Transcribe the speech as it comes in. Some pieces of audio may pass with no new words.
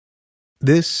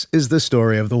This is the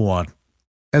story of the one.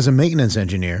 As a maintenance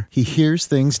engineer, he hears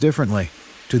things differently.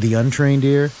 To the untrained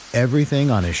ear,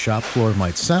 everything on his shop floor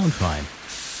might sound fine,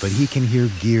 but he can hear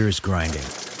gears grinding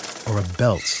or a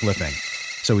belt slipping.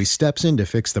 So he steps in to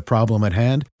fix the problem at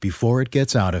hand before it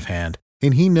gets out of hand.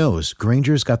 And he knows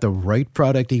Grainger's got the right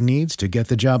product he needs to get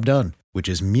the job done, which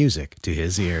is music to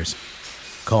his ears.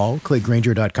 Call, click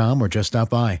Grainger.com, or just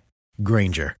stop by.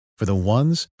 Grainger, for the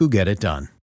ones who get it done.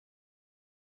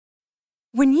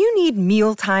 When you need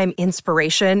mealtime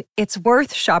inspiration, it's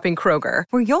worth shopping Kroger,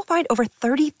 where you'll find over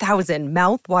 30,000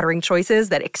 mouth-watering choices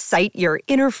that excite your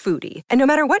inner foodie. And no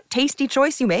matter what tasty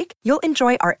choice you make, you'll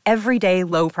enjoy our everyday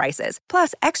low prices,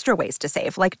 plus extra ways to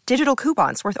save, like digital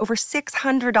coupons worth over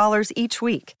 $600 each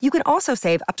week. You can also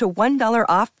save up to $1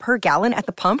 off per gallon at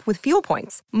the pump with fuel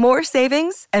points. More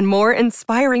savings and more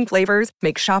inspiring flavors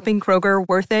make shopping Kroger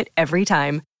worth it every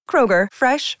time. Kroger,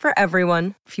 fresh for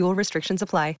everyone. Fuel restrictions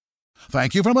apply.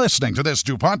 Thank you for listening to this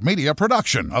DuPont Media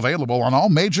production, available on all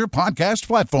major podcast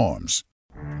platforms.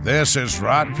 This is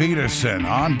Rod Peterson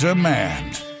on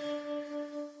demand.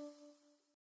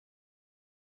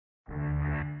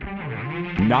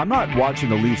 Now, I'm not watching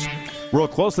the Leafs real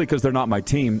closely because they're not my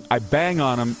team. I bang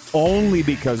on them only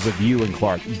because of you and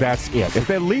Clark. That's it. If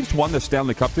the Leafs won the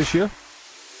Stanley Cup this year,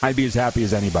 I'd be as happy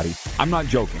as anybody. I'm not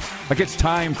joking. Like, it's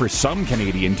time for some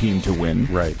Canadian team to win.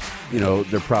 Right. You know,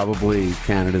 they're probably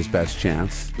Canada's best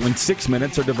chance. When 6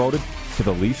 minutes are devoted to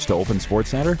the Leafs to open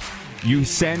SportsCenter, you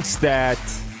sense that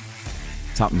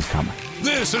something's coming.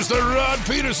 This is the Rod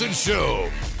Peterson Show.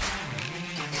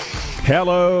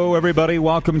 Hello, everybody.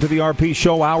 Welcome to the RP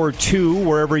Show, Hour 2,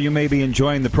 wherever you may be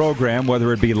enjoying the program,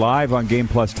 whether it be live on Game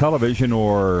Plus Television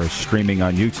or streaming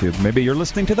on YouTube. Maybe you're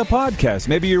listening to the podcast.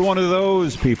 Maybe you're one of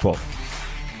those people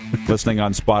listening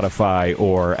on Spotify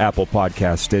or Apple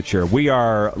Podcast Stitcher. We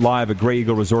are live at Grey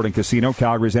Eagle Resort and Casino,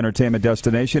 Calgary's entertainment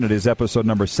destination. It is episode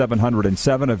number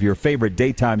 707 of your favorite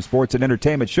daytime sports and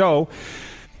entertainment show.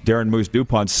 Darren Moose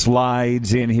DuPont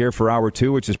slides in here for Hour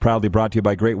 2, which is proudly brought to you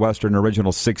by Great Western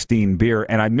Original 16 Beer.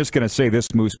 And I'm just going to say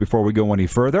this, Moose, before we go any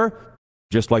further.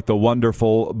 Just like the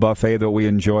wonderful buffet that we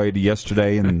enjoyed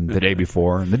yesterday and the day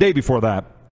before and the day before that,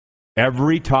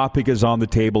 every topic is on the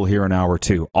table here in Hour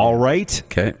 2. All right?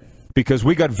 Okay. Because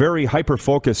we got very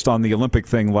hyper-focused on the Olympic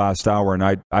thing last hour, and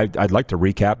I'd like to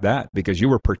recap that because you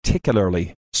were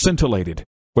particularly scintillated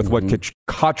with what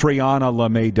Catriona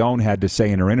LeMaidon had to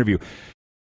say in her interview.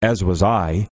 As was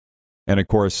I, and of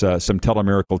course some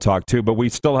Telemiracle talk too. But we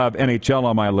still have NHL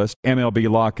on my list, MLB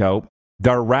lockout.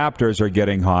 The Raptors are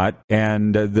getting hot,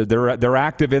 and they're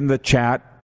active in the chat.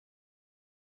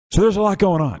 So there's a lot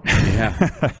going on.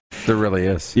 Yeah, there really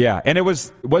is. Yeah, and it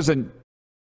wasn't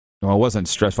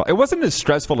stressful. It wasn't as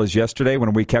stressful as yesterday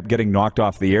when we kept getting knocked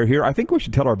off the air here. I think we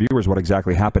should tell our viewers what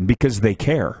exactly happened because they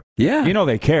care. Yeah, you know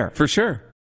they care for sure.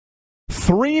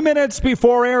 3 minutes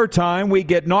before airtime, we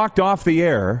get knocked off the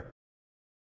air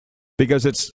because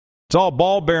it's all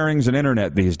ball bearings and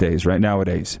internet these days, right,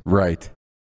 nowadays. Right.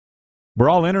 We're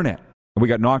all internet. We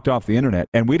got knocked off the internet,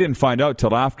 and we didn't find out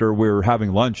till after we were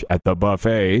having lunch at the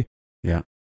buffet. Yeah.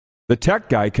 The tech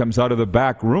guy comes out of the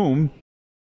back room,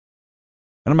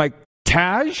 and I'm like,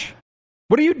 Taj,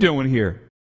 what are you doing here?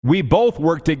 We both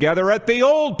worked together at the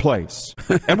old place,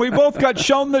 and we both got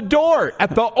shown the door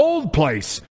at the old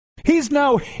place. He's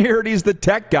now here, and he's the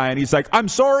tech guy, and he's like, I'm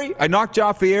sorry, I knocked you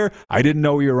off the air. I didn't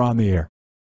know you were on the air.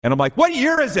 And I'm like, what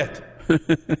year is it?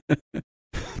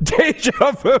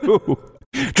 Deja vu.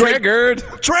 Triggered.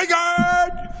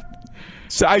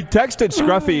 So I texted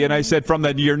Scruffy, and I said, from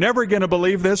the you're never going to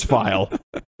believe this file.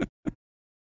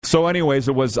 So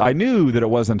anyways, I knew that it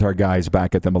wasn't our guys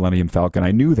back at the Millennium Falcon.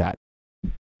 I knew that.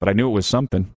 But I knew it was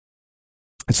something.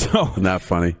 So not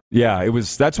funny. Yeah,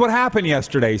 that's what happened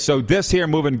yesterday. So this here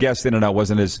moving guests in and out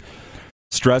wasn't as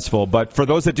stressful. But for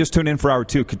those that just tuned in for Hour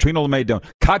 2, Catriona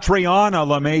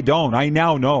LeMaidon, I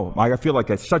now know. I feel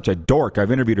like such a dork.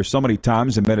 I've interviewed her so many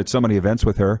times and been at so many events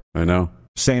with her. I know.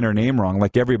 Saying her name wrong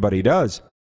like everybody does.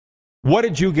 What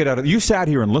did you get out of it? You sat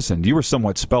here and listened. You were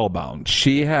somewhat spellbound.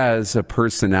 She has a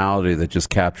personality that just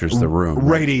captures the room.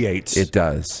 Radiates. Right? It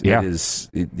does. Yeah. It is,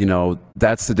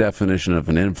 that's the definition of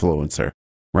an influencer.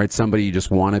 Right, somebody you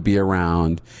just want to be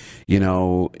around, you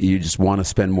just want to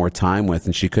spend more time with,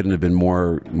 and she couldn't have been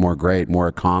more great, more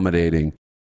accommodating.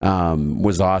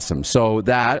 Was awesome. So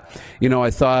that,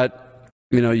 I thought,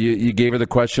 you gave her the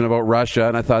question about Russia,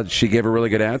 and I thought she gave a really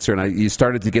good answer, and you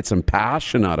started to get some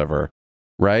passion out of her,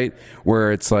 right?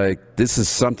 Where it's like, this is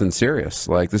something serious.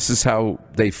 Like, this is how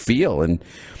they feel, and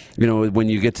when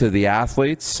you get to the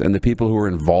athletes and the people who are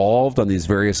involved on these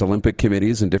various Olympic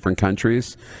committees in different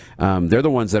countries, they're the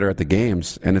ones that are at the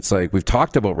games. And it's like, we've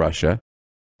talked about Russia.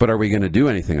 but are we going to do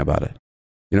anything about it?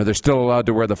 They're still allowed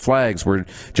to wear the flags. We're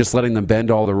just letting them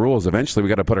bend all the rules. Eventually, we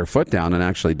got to put our foot down and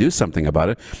actually do something about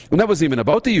it. And that wasn't even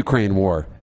about the Ukraine war.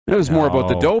 It was more about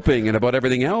the doping and about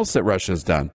everything else that Russia's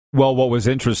done. Well, what was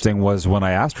interesting was when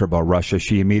I asked her about Russia,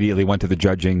 she immediately went to the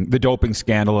doping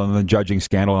scandal and the judging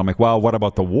scandal. And I'm like, well, what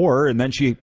about the war? And then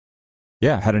she,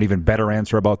 had an even better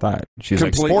answer about that. She's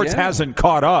like, sports hasn't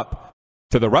caught up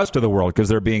to the rest of the world because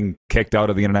they're being kicked out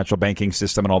of the international banking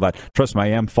system and all that. Trust me, I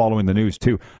am following the news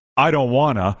too. I don't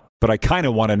want to, but I kind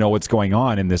of want to know what's going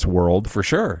on in this world. For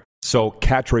sure. So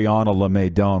Catriona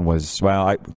LeMaidon was,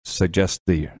 I suggest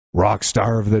the rock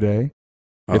star of the day,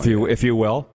 if you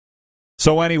will.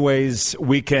 So anyways,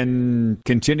 we can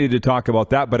continue to talk about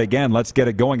that. But again, let's get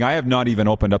it going. I have not even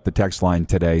opened up the text line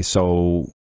today, so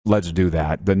let's do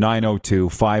that. The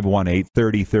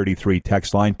 902-518-3033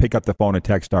 text line. Pick up the phone and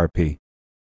text RP.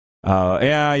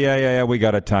 We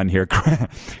got a ton here.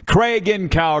 Craig in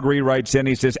Calgary writes in.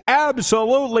 He says,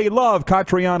 absolutely love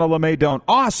Catriona LeMaidon.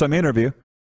 Awesome interview.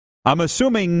 I'm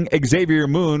assuming Xavier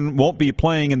Moon won't be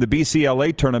playing in the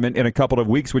BCLA tournament in a couple of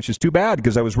weeks, which is too bad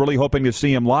because I was really hoping to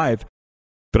see him live.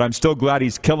 But I'm still glad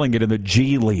he's killing it in the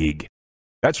G League.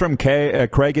 That's from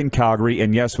Craig in Calgary.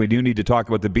 And yes, we do need to talk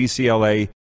about the BCLA,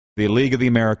 the League of the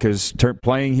Americas,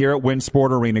 playing here at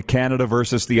Winsport Arena, Canada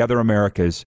versus the other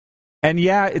Americas. And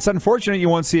yeah, it's unfortunate you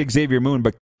won't see Xavier Moon,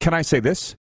 but can I say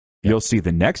this? You'll see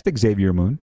the next Xavier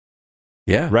Moon.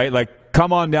 Yeah. Right? Like,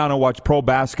 come on down and watch pro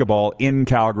basketball in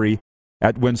Calgary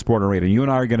at Winsport Arena. You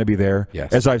and I are going to be there.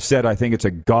 Yes. As I've said, I think it's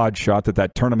a God shot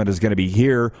that tournament is going to be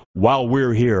here while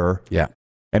we're here. Yeah.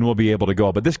 And we'll be able to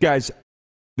go. But this guy's,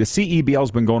 the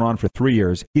CEBL's been going on for 3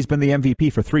 years. He's been the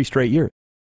MVP for 3 straight years.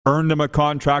 Earned him a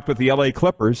contract with the LA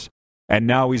Clippers, and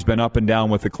now he's been up and down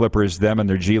with the Clippers, them and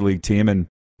their G League team. And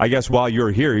I guess while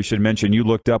you're here, you should mention you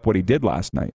looked up what he did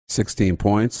last night. 16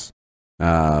 points,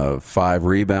 5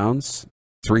 rebounds,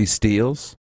 3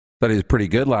 steals. Thought he was pretty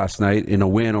good last night in a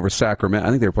win over Sacramento. I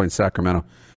think they were playing Sacramento.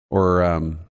 Or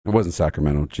it wasn't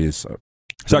Sacramento. Jeez.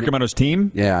 Sacramento's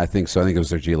team? Yeah, I think so. I think it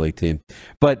was their G League team.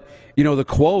 But, the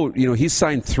quote, he's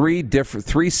signed 3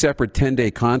 separate 10-day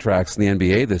contracts in the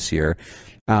NBA this year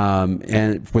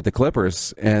and with the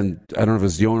Clippers. And I don't know if it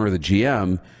was the owner or the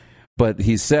GM, but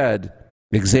he said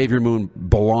Xavier Moon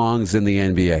belongs in the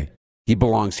NBA. He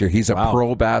belongs here. He's a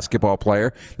pro basketball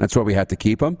player. That's why we had to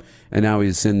keep him. And now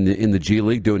he's in the G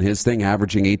League doing his thing,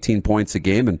 averaging 18 points a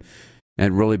game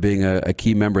and really being a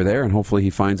key member there. And hopefully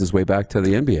he finds his way back to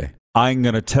the NBA. I'm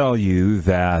going to tell you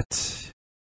that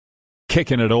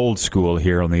kicking it old school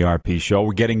here on the RP show,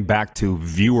 we're getting back to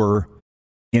viewer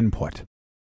input.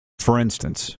 For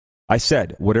instance, I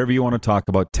said, whatever you want to talk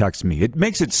about, text me. It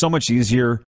makes it so much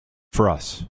easier for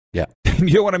us. Yeah.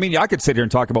 You know what I mean? I could sit here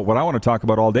and talk about what I want to talk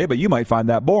about all day, but you might find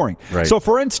that boring. Right. So,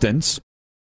 for instance,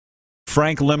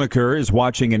 Frank Limaker is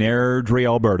watching in Airdrie,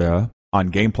 Alberta on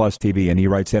Game Plus TV, and he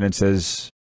writes in and says,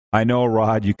 I know,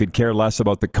 Rod, you could care less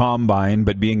about the Combine,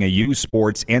 but being a U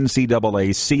Sports,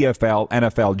 NCAA, CFL,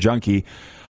 NFL junkie,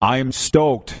 I am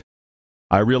stoked.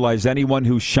 I realize anyone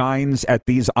who shines at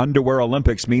these underwear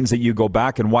Olympics means that you go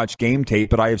back and watch game tape,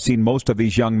 but I have seen most of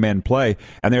these young men play,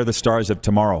 and they're the stars of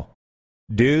tomorrow.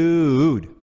 Dude,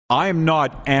 I'm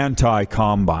not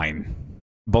anti-Combine.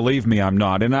 Believe me, I'm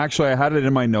not. And actually, I had it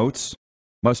in my notes.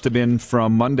 Must have been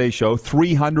from Monday's show.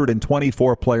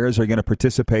 324 players are going to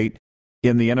participate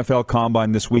in the NFL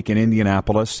Combine this week in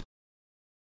Indianapolis.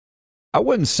 I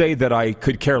wouldn't say that I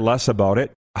could care less about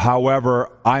it.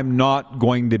 However, I'm not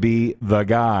going to be the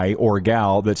guy or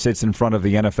gal that sits in front of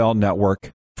the NFL Network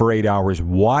for 8 hours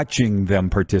watching them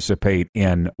participate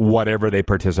in whatever they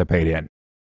participate in.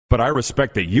 But I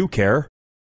respect that you care.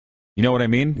 You know what I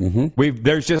mean? Mm-hmm.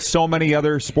 There's just so many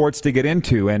other sports to get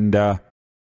into, and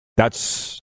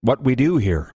that's what we do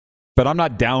here. But I'm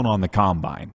not down on the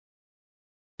Combine.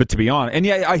 But to be honest, and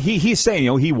yeah, he's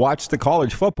saying, he watched the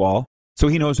college football, so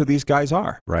he knows who these guys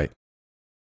are. Right.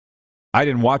 I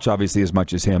didn't watch, obviously, as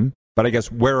much as him. But I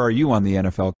guess, where are you on the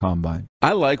NFL Combine?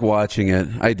 I like watching it.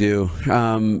 I do.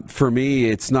 For me,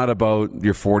 it's not about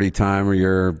your 40 time or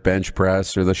your bench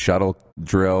press or the shuttle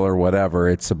drill or whatever.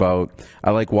 It's about,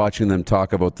 I like watching them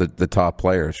talk about the top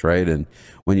players, right? And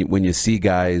when you see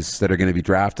guys that are going to be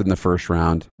drafted in the first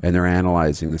round and they're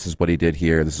analyzing, this is what he did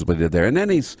here, this is what he did there, and then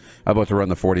he's about to run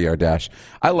the 40-yard dash.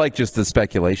 I like just the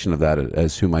speculation of that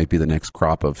as who might be the next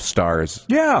crop of stars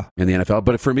in the NFL.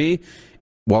 But for me,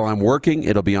 while I'm working,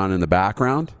 it'll be on in the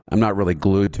background. I'm not really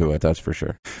glued to it, that's for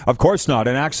sure. Of course not.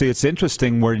 And actually, it's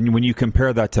interesting when you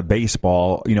compare that to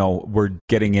baseball. We're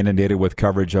getting inundated with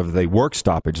coverage of the work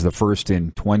stoppage, the first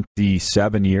in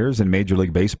 27 years in Major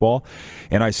League Baseball.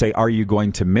 And I say, are you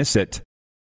going to miss it?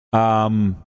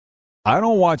 I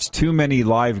don't watch too many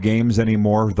live games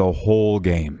anymore, the whole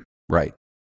game. Right.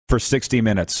 For 60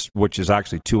 minutes, which is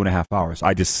actually 2.5 hours.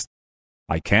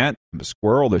 I can't. I'm a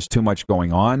squirrel. There's too much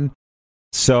going on.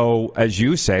 So, as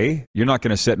you say, you're not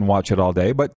going to sit and watch it all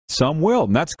day, but some will,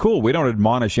 and that's cool. We don't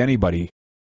admonish anybody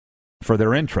for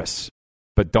their interests,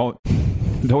 but don't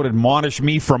admonish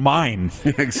me for mine.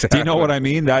 Exactly. Do you know what I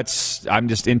mean? I'm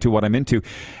just into what I'm into.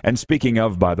 And speaking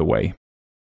of, by the way,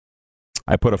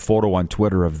 I put a photo on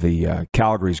Twitter of the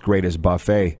Calgary's greatest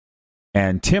buffet,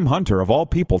 and Tim Hunter, of all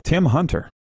people, Tim Hunter.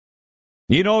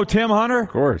 You know Tim Hunter? Of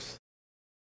course.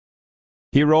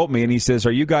 He wrote me and he says,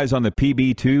 "Are you guys on the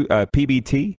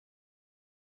PBT?"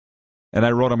 And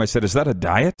I wrote him, I said, "Is that a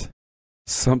diet?"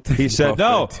 Something. He said,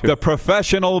 "No, the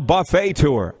professional buffet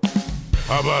tour."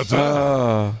 How about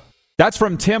that? That's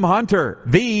from Tim Hunter,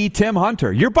 the Tim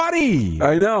Hunter, your buddy.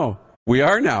 I know. We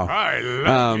are now. I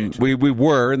love it. We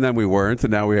were, and then we weren't,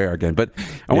 and now we are again. But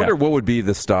I wonder what would be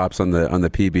the stops on the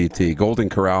PBT. Golden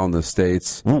Corral in the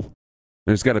States. Ooh.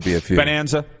 There's got to be a few.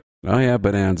 Bonanza. Oh, yeah,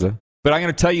 Bonanza. But I'm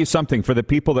going to tell you something for the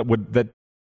people that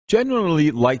genuinely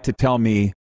like to tell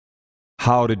me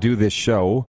how to do this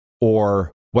show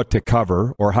or what to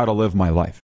cover or how to live my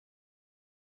life.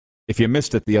 If you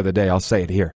missed it the other day, I'll say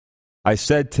it here. I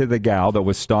said to the gal that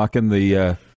was stocking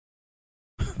the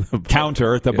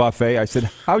counter at the buffet, I said,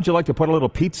 "How would you like to put a little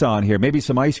pizza on here? Maybe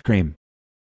some ice cream,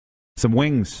 some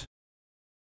wings."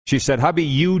 She said, "Hubby,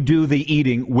 you do the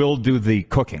eating, we'll do the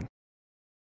cooking."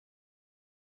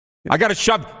 I got it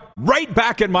shoved right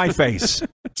back in my face,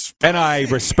 and I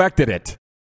respected it.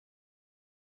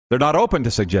 They're not open to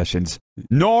suggestions,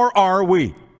 nor are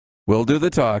we. We'll do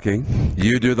the talking.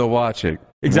 You do the watching.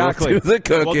 Exactly. We'll do the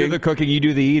cooking. We'll do the cooking. You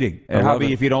do the eating. And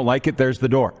hubby, if you don't like it, there's the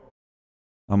door.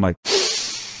 I'm like,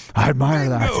 I admire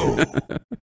that.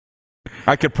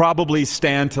 I could probably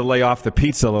stand to lay off the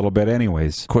pizza a little bit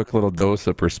anyways. Quick little dose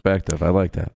of perspective. I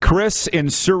like that. Chris in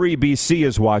Surrey, BC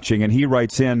is watching, and he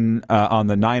writes in on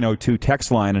the 902 text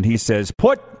line, and he says,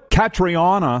 "Put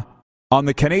Catriona on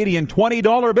the Canadian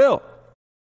 $20 bill.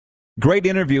 Great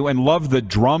interview and love the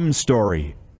drum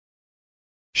story.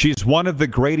 She's one of the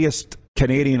greatest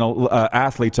Canadian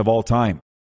athletes of all time,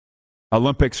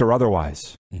 Olympics or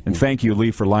otherwise." Mm-hmm. And thank you,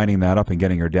 Lee, for lining that up and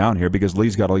getting her down here, because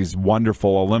Lee's got all these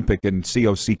wonderful Olympic and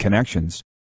COC connections.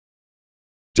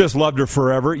 Just loved her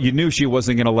forever. You knew she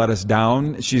wasn't going to let us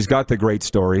down. She's got the great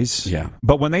stories. Yeah.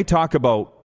 But when they talk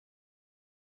about,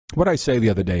 what did I say the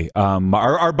other day?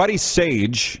 Our buddy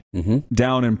Sage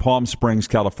down in Palm Springs,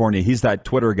 California, he's that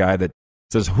Twitter guy that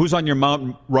says, "Who's on your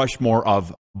Mount Rushmore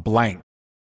of blank?"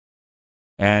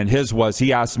 And his was,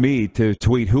 he asked me to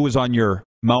tweet, "Who is on your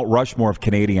Mount Rushmore of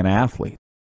Canadian athletes?"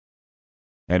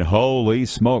 And holy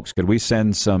smokes, could we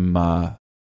spend some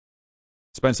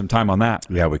time on that?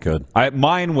 Yeah, we could.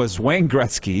 Mine was Wayne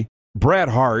Gretzky, Bret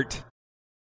Hart,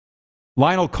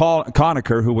 Lionel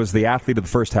Conacher, who was the athlete of the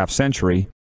first half century,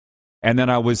 and then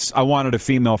I wanted a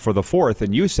female for the fourth,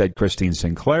 and you said Christine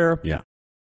Sinclair. Yeah.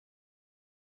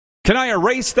 Can I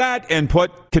erase that and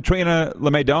put Katrina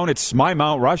LeMaidon? It's my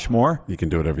Mount Rushmore. You can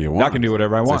do whatever you want. I can do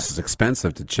whatever I want. It's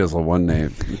expensive to chisel one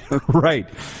name. Right.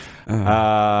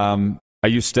 Are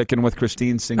you sticking with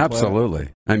Christine Sinclair? Absolutely.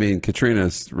 I mean,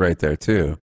 Katrina's right there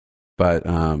too. But,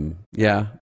 yeah.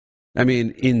 I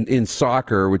mean, in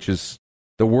soccer, which is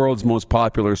the world's most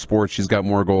popular sport, she's got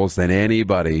more goals than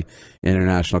anybody in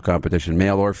international competition,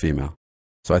 male or female.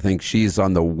 So I think she's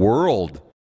on the world.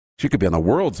 She could be on the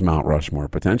world's Mount Rushmore,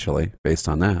 potentially, based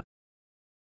on that.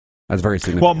 That's very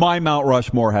significant. Well, my Mount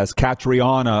Rushmore has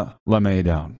Catriona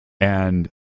LeMaidon. And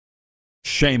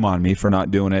shame on me for not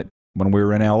doing it when we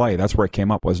were in L.A. That's where it came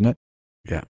up, wasn't it?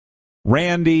 Yeah.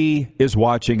 Randy is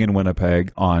watching in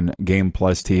Winnipeg on Game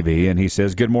Plus TV, and he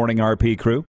says, "Good morning, RP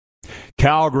crew.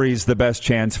 Calgary's the best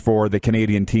chance for the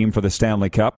Canadian team for the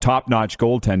Stanley Cup. Top-notch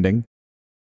goaltending.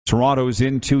 Toronto's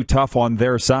in too tough on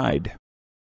their side."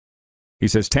 He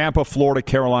says, "Tampa, Florida,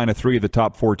 Carolina, 3 of the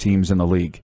top 4 teams in the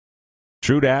league."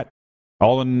 True dat.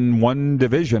 All in one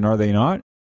division, are they not?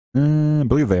 I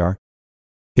believe they are.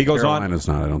 He goes Carolina's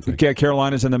not, I don't think. Yeah,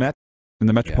 Carolina's in the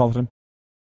Metropolitan.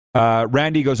 Yeah.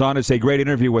 Randy goes on to say, "Great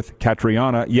interview with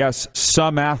Catriona. Yes,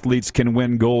 some athletes can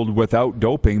win gold without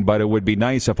doping, but it would be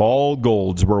nice if all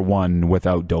golds were won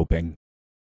without doping."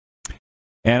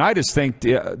 And I just think,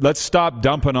 let's stop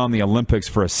dumping on the Olympics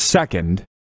for a second,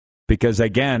 because,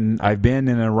 again, I've been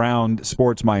in and around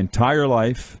sports my entire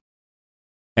life,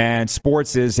 and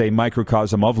sports is a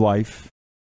microcosm of life,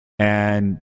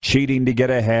 and cheating to get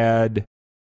ahead,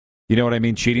 you know what I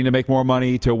mean? Cheating to make more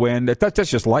money, to win, that's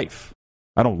just life.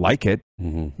 I don't like it,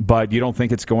 but you don't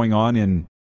think it's going on in...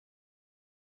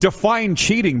 Define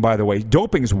cheating, by the way.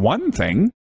 Doping's one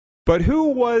thing. But who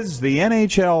was the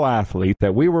NHL athlete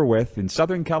that we were with in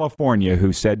Southern California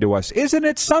who said to us, isn't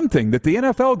it something that the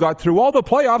NFL got through all the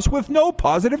playoffs with no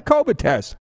positive COVID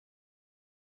test?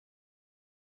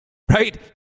 Right?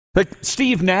 Like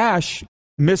Steve Nash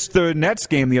missed the Nets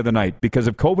game the other night because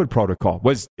of COVID protocol.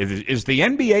 Is the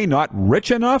NBA not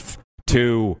rich enough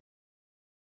to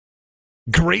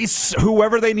grease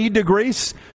whoever they need to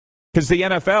grease? Because the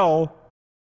NFL...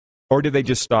 Or did they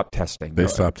just stop testing? They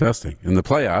stopped testing. In the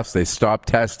playoffs, they stopped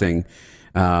testing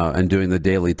and doing the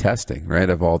daily testing, right,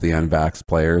 of all the unvaxxed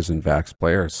players and vaxxed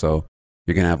players. So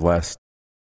you're going to have less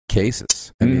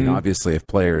cases. I mean, obviously, if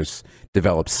players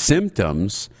develop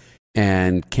symptoms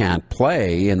and can't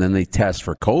play and then they test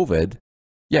for COVID,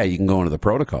 yeah, you can go into the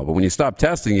protocol. But when you stop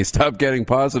testing, you stop getting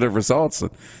positive results.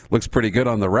 It looks pretty good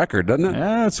on the record, doesn't it?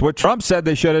 Yeah, that's what Trump said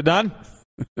they should have done.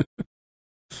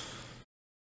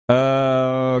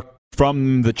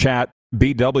 From the chat,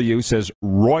 BW says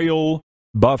Royal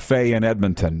Buffet in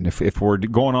Edmonton. If we're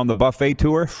going on the buffet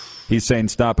tour, he's saying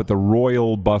stop at the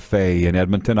Royal Buffet in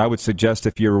Edmonton. I would suggest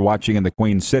if you're watching in the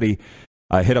Queen City,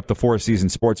 hit up the Four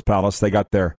Seasons Sports Palace. They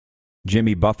got their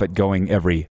Jimmy Buffett going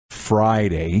every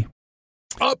Friday.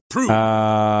 Approved.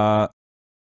 From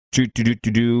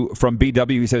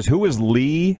BW, he says, who is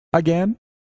Lee again?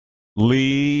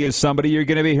 Lee is somebody you're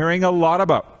going to be hearing a lot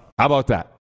about. How about that?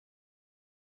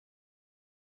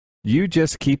 You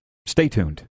just stay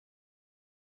tuned.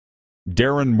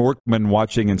 Darren Morkman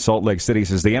watching in Salt Lake City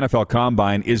says the NFL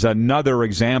Combine is another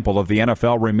example of the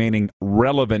NFL remaining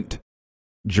relevant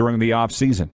during the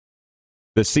offseason.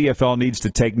 The CFL needs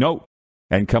to take note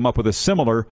and come up with a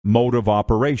similar mode of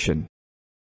operation.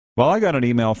 Well, I got an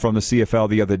email from the CFL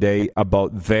the other day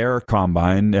about their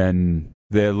Combine, and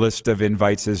the list of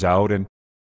invites is out, and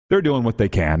they're doing what they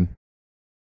can.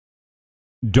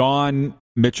 Don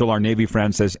Mitchell, our Navy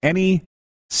friend, says any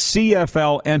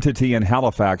CFL entity in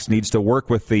Halifax needs to work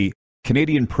with the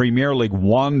Canadian Premier League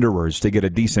Wanderers to get a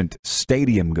decent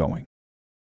stadium going.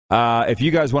 If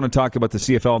you guys want to talk about the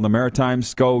CFL and the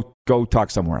Maritimes, go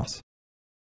talk somewhere else.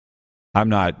 I'm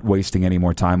not wasting any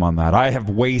more time on that. I have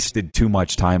wasted too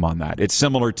much time on that. It's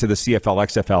similar to the CFL,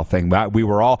 XFL thing. We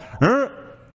were all,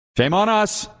 shame on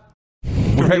us.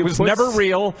 It was never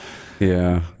real.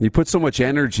 Yeah. You put so much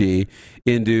energy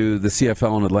into the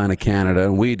CFL in Atlantic Canada,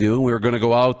 and we do. And we were going to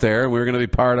go out there, and we were going to be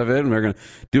part of it, and we were going to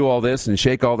do all this and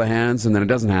shake all the hands, and then it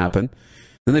doesn't happen.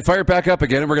 Then they fire it back up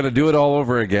again, and we're going to do it all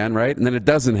over again, right? And then it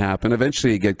doesn't happen.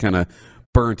 Eventually, you get kind of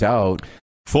burnt out.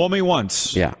 Fool me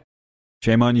once. Yeah.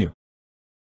 Shame on you.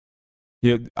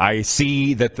 I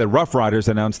see that the Rough Riders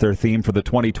announced their theme for the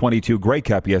 2022 Grey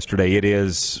Cup yesterday. It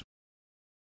is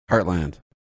Heartland.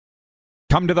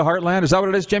 Come to the Heartland. Is that what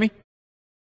it is, Jimmy?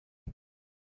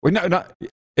 No,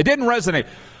 it didn't resonate.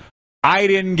 I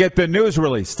didn't get the news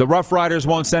release. The Rough Riders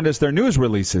won't send us their news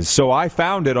releases, so I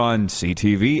found it on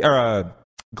CTV or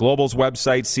Global's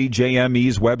website,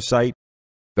 CJME's website,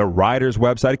 the Riders'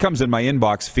 website. It comes in my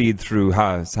inbox feed through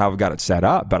how I've got it set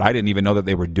up, but I didn't even know that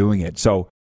they were doing it. So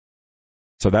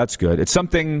that's good. It's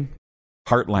something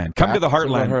Heartland. Come to the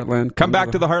Heartland. Come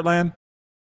back to the Heartland.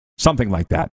 Something like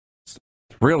that.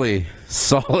 Really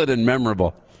solid and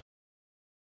memorable.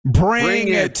 Bring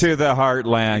it to the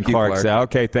Heartland, Clark said.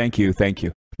 Okay, thank you.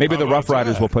 Maybe the Rough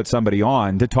Riders will put somebody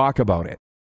on to talk about it.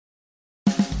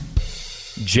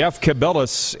 Jeff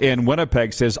Kabilis in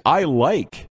Winnipeg says, I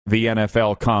like the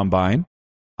NFL Combine.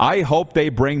 I hope they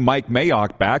bring Mike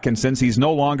Mayock back, and since he's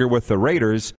no longer with the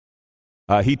Raiders,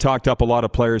 he talked up a lot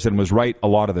of players and was right a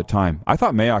lot of the time. I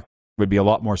thought Mayock would be a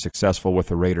lot more successful with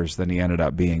the Raiders than he ended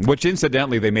up being, which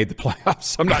incidentally, they made the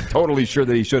playoffs. I'm not totally sure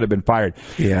that he should have been fired.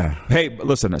 Yeah. Hey,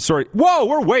 listen, sorry. Whoa,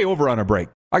 we're way over on a break.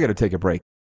 I got to take a break.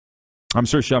 I'm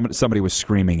sure somebody was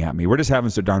screaming at me. We're just having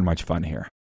so darn much fun here.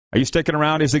 Are you sticking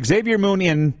around? Is Xavier Moon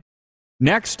in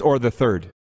next or the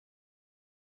third?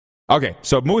 Okay,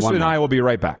 so Moose and I will be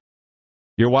right back.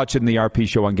 You're watching the RP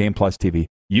Show on Game Plus TV,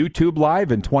 YouTube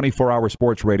Live, and 24-hour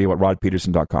sports radio at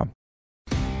rodpeterson.com.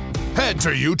 Head to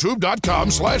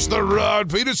youtube.com/The Rod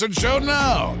Peterson Show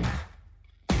now.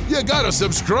 You gotta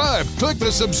subscribe. Click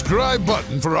the subscribe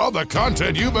button for all the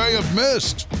content you may have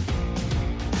missed.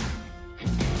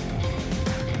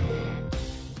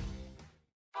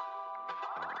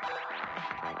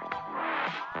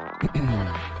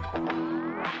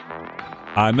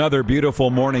 Another beautiful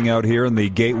morning out here in the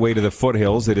gateway to the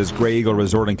foothills. It is Grey Eagle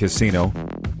Resort and Casino.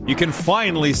 You can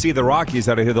finally see the Rockies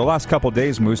out of here. The last couple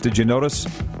days, Moose, did you notice?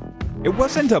 It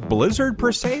wasn't a blizzard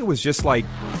per se. It was just like,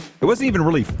 it wasn't even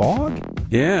really fog.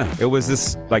 Yeah. It was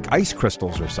this like ice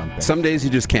crystals or something. Some days you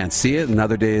just can't see it, and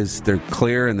other days they're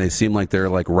clear and they seem like they're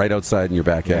like right outside in your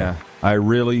backyard. Yeah, I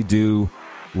really do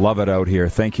Love it out here.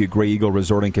 Thank you, Grey Eagle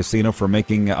Resort and Casino, for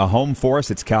making a home for us.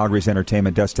 It's Calgary's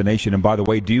entertainment destination. And by the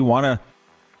way, do you want to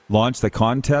launch the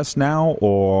contest now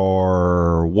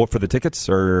or what for the tickets?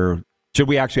 Or should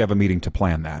we actually have a meeting to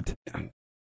plan that?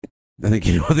 I think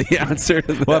you know the answer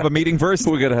to that. We'll have a meeting first?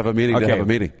 We're going to have a meeting to have a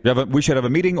meeting. We should have a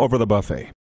meeting over the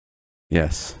buffet.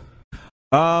 Yes.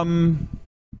 Our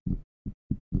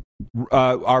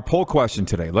poll question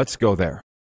today, let's go there.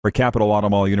 For Capital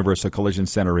Automall Universal Collision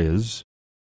Center is,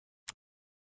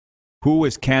 who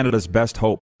is Canada's best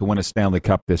hope to win a Stanley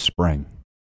Cup this spring?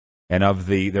 And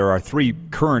there are three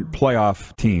current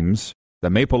playoff teams, the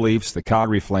Maple Leafs, the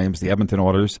Calgary Flames, the Edmonton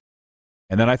Oilers.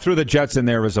 And then I threw the Jets in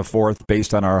there as a fourth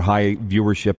based on our high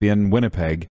viewership in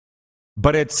Winnipeg.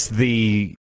 But it's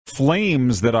the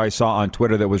Flames that I saw on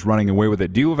Twitter that was running away with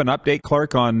it. Do you have an update,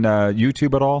 Clark, on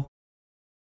YouTube at all?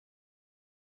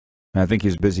 I think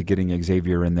he's busy getting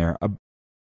Xavier in there.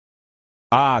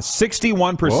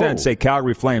 61% say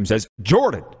Calgary Flames as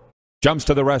Jordan jumps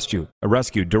to the rescue.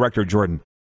 Director Jordan.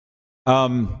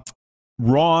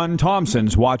 Ron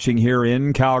Thompson's watching here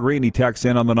in Calgary, and he texts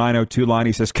in on the 902 line.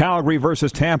 He says, Calgary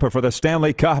versus Tampa for the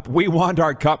Stanley Cup. We want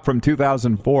our cup from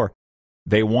 2004.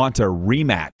 They want a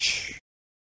rematch.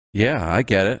 Yeah, I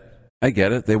get it.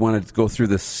 They want to go through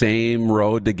the same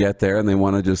road to get there, and they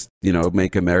want to just,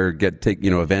 make them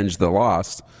avenge the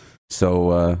loss.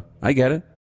 So I get it.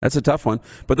 That's a tough one.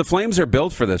 But the Flames are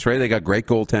built for this, right? They got great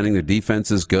goaltending. Their defense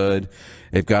is good.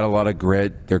 They've got a lot of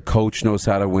grit. Their coach knows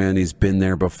how to win. He's been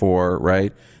there before,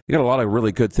 right? They got a lot of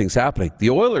really good things happening.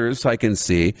 The Oilers, I can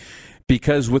see,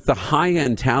 because with the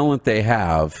high-end talent they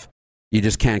have, you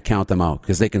just can't count them out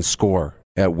because they can score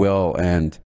at will,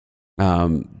 and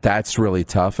that's really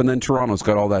tough. And then Toronto's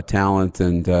got all that talent,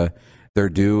 and they're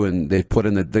due, and they've put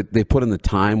in the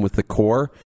time with the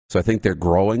core. So I think they're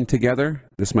growing together.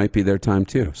 This might be their time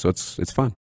too. So it's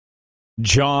fun.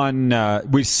 John,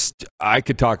 I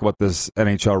could talk about this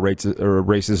NHL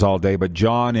races all day, but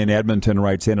John in Edmonton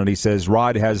writes in and he says,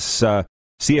 Rod, has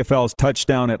CFL's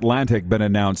Touchdown Atlantic been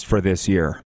announced for this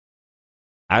year?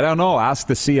 I don't know. Ask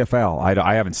the CFL.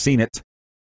 I haven't seen it,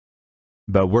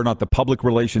 but we're not the public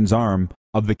relations arm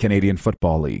of the Canadian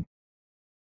Football League.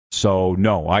 So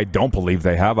no, I don't believe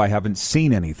they have. I haven't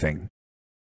seen anything.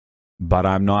 But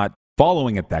I'm not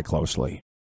following it that closely.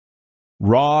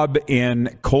 Rob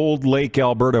in Cold Lake,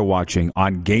 Alberta, watching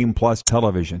on Game Plus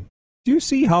television. Do you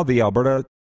see how the Alberta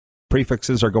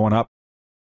prefixes are going up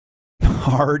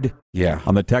hard? Yeah.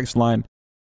 On the text line.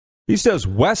 He says,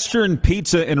 Western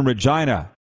Pizza in Regina.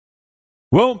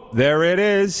 Well, there it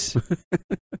is.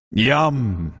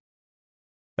 Yum.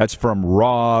 That's from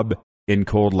Rob in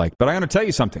Cold Lake. But I'm going to tell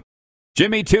you something.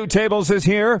 Jimmy Two Tables is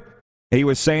here. He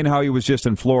was saying how he was just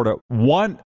in Florida.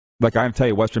 I tell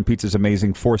you, Western Pizza is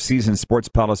amazing. Four Seasons Sports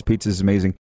Palace Pizza is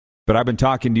amazing. But I've been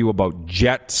talking to you about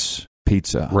Jets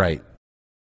Pizza. Right.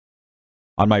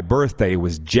 On my birthday, it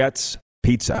was Jets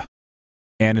Pizza.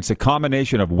 And it's a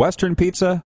combination of Western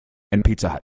Pizza and Pizza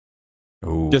Hut.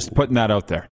 Ooh. Just putting that out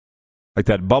there. Like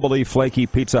that bubbly, flaky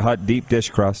Pizza Hut deep dish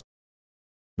crust.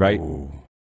 Right? Ooh.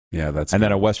 Yeah, that's And good.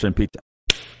 then a Western Pizza.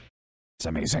 It's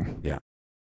amazing. Yeah.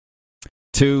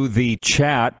 To the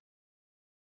chat,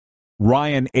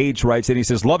 Ryan H. writes in, he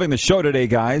says, loving the show today,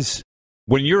 guys.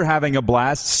 When you're having a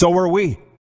blast, so are we.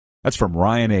 That's from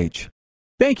Ryan H.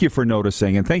 Thank you for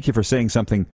noticing, and thank you for saying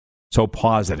something so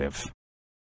positive.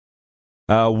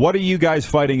 What are you guys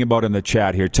fighting about in the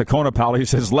chat here? Tacona Pally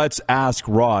says, let's ask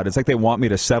Rod. It's like they want me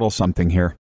to settle something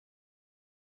here.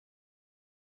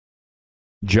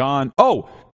 John,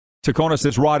 Tacona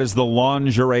says, Rod, is the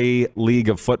Lingerie League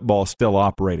of Football still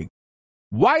operating?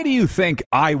 Why do you think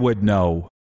I would know?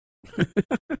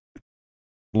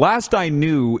 Last I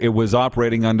knew, it was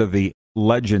operating under the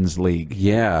Legends League.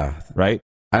 Yeah. Right?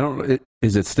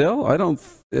 Is it still? I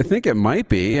think it might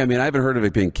be. I mean, I haven't heard of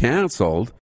it being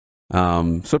canceled.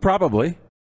 So probably.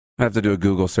 I have to do a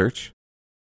Google search.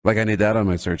 Like I need that on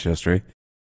my search history.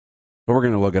 But we're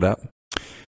going to look it up.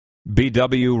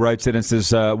 BW writes in and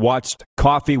says, watched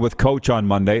Coffee with Coach on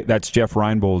Monday. That's Jeff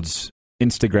Reinbold's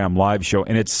Instagram live show.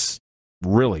 And it's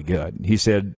really good. He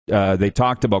said they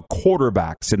talked about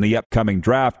quarterbacks in the upcoming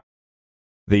draft.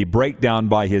 The breakdown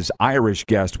by his Irish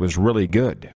guest was really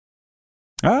good.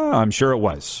 I'm sure it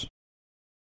was.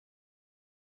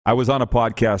 I was on a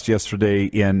podcast yesterday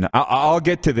I'll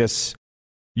get to this,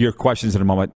 your questions in a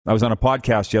moment. I was on a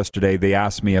podcast yesterday. They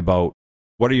asked me about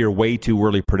what are your way too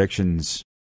early predictions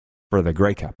for the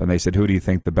Grey Cup? And they said, who do you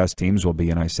think the best teams will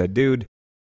be? And I said, dude,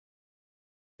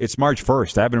 it's March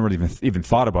 1st. I haven't really even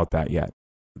thought about that yet.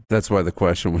 That's why the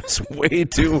question was way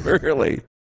too early.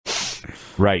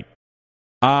 Right.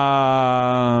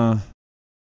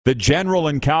 The General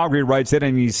in Calgary writes in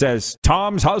and he says,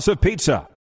 Tom's House of Pizza,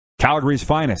 Calgary's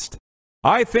finest.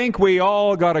 I think we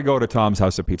all got to go to Tom's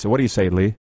House of Pizza. What do you say,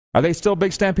 Lee? Are they still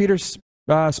Big Stampeders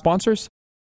sponsors?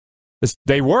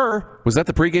 They were. Was that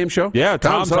the pregame show? Yeah,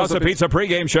 Tom's House of Pizza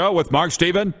pregame show with Mark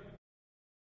Steven.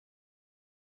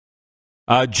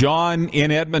 John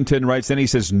in Edmonton writes in, he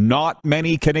says, not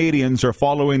many Canadians are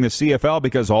following the CFL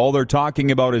because all they're talking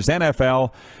about is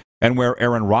NFL and where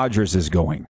Aaron Rodgers is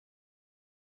going.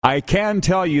 I can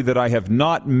tell you that I have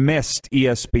not missed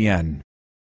ESPN.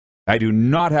 I do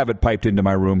not have it piped into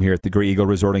my room here at the Grey Eagle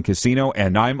Resort and Casino,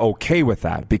 and I'm okay with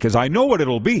that because I know what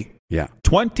it'll be. Yeah.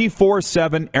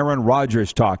 24/7 Aaron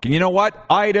Rodgers talk. And you know what?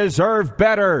 I deserve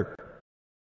better.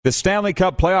 The Stanley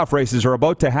Cup playoff races are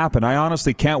about to happen. I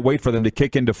honestly can't wait for them to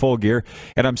kick into full gear.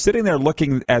 And I'm sitting there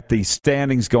looking at the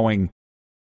standings going,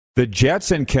 the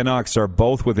Jets and Canucks are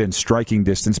both within striking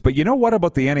distance. But you know what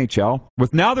about the NHL?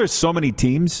 With now there's so many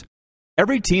teams,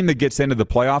 every team that gets into the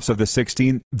playoffs of the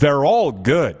 16, they're all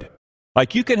good.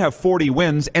 Like you can have 40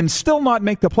 wins and still not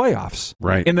make the playoffs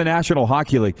in the National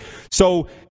Hockey League. So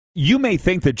you may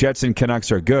think the Jets and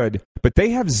Canucks are good, but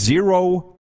they have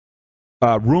zero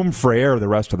room for error the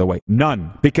rest of the way.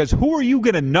 None. Because who are you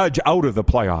going to nudge out of the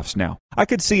playoffs now? I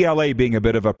could see LA being a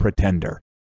bit of a pretender.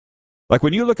 Like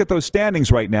when you look at those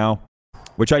standings right now,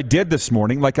 which I did this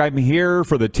morning, like I'm here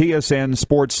for the TSN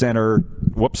Sports Center,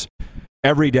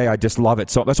 every day. I just love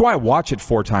it. So that's why I watch it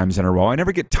 4 times in a row. I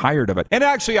never get tired of it. And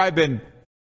actually, I've been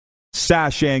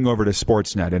sashaying over to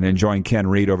Sportsnet and enjoying Ken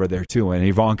Reed over there too, and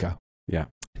Ivanka. Yeah.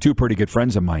 2 pretty good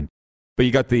friends of mine. But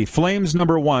you got the Flames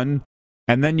 #1,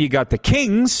 and then you got the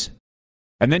Kings,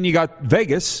 and then you got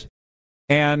Vegas,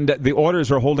 and the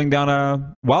Oilers are holding down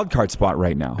a wild card spot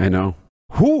right now. I know.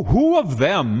 Who of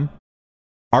them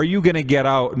are you going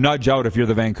to nudge out if you're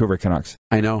the Vancouver Canucks?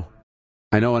 I know.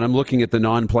 And I'm looking at the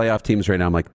non-playoff teams right now.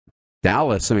 I'm like,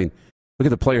 Dallas, I mean, look at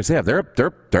the players they have. They're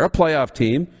a playoff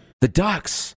team. The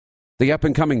Ducks, the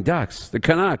up-and-coming Ducks, the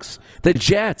Canucks, the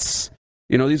Jets.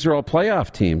 You know, these are all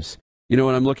playoff teams. You know,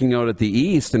 when I'm looking out at the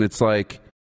East, and it's like,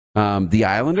 the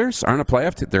Islanders aren't a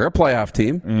playoff team. They're a playoff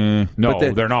team. No,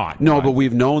 they're not. No, but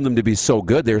we've known them to be so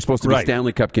good. They were supposed to be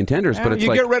Stanley Cup contenders. But it's you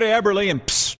like, get rid of Eberle and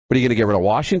psst. What are you going to get rid of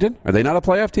Washington? Are they not a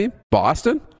playoff team?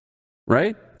 Boston?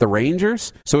 Right? The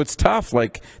Rangers? So it's tough.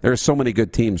 Like, there are so many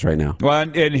good teams right now. Well,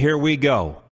 and here we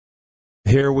go.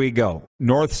 Northside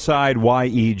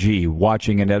YEG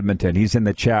watching in Edmonton. He's in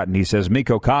the chat, and he says,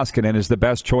 Mikko Koskinen is the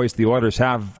best choice the Oilers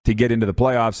have to get into the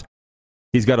playoffs.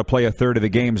 He's got to play a third of the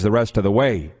games the rest of the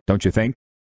way, don't you think?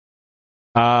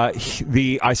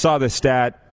 I saw the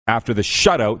stat after the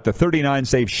shutout, the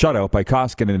 39-save shutout by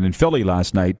Koskinen in Philly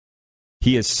last night.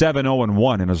 He is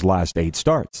 7-0-1 in his last 8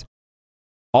 starts.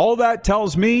 All that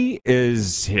tells me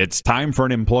is it's time for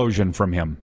an implosion from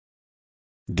him.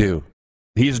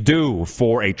 He's due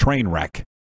for a train wreck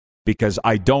because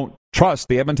I don't trust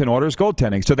the Edmonton Oilers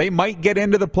goaltending. So they might get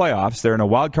into the playoffs. They're in a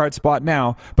wild card spot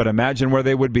now, but imagine where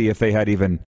they would be if they had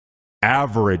even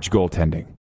average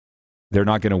goaltending. They're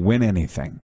not going to win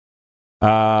anything.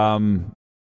 Oh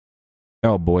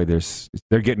boy,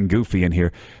 they're getting goofy in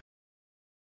here.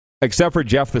 Except for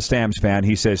Jeff the Stamps fan,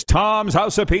 he says, Tom's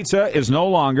House of Pizza is no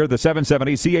longer the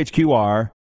 770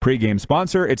 CHQR pregame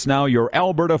sponsor. It's now your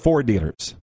Alberta Ford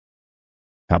dealers.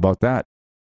 How about that?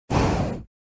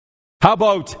 How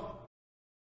about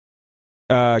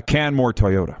Canmore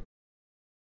Toyota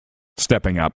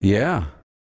stepping up? Yeah.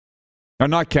 No,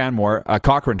 not Canmore,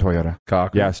 Cochrane Toyota.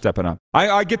 Cochrane. Yeah, stepping up.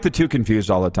 I get the two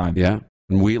confused all the time. Yeah.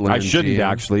 And Wheatland. I shouldn't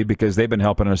actually, because they've been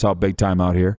helping us out big time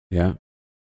out here. Yeah.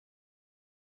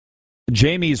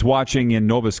 Jamie's watching in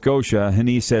Nova Scotia, and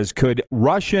he says, could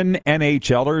Russian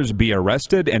NHLers be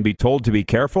arrested and be told to be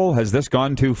careful? Has this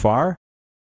gone too far?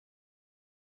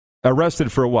 Arrested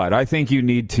for what? I think you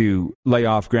need to lay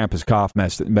off Grandpa's cough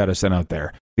medicine out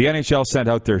there. The NHL sent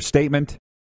out their statement.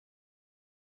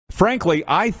 Frankly,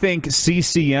 I think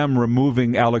CCM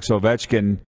removing Alex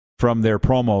Ovechkin from their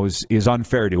promos is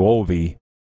unfair to Ovi,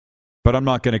 but I'm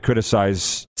not going to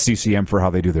criticize CCM for how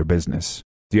they do their business.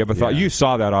 Do you have a thought? You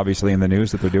saw that, obviously, in the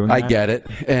news that they're doing that. I get it.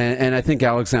 And I think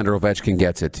Alexander Ovechkin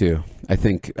gets it, too. I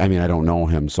don't know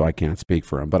him, so I can't speak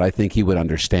for him, but I think he would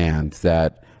understand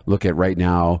that, look at right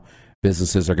now,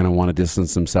 businesses are going to want to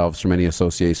distance themselves from any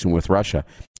association with Russia.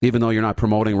 Even though you're not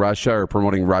promoting Russia or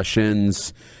promoting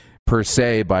Russians per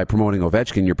se by promoting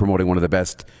Ovechkin, you're promoting one of the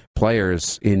best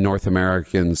players in North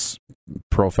American's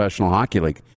professional hockey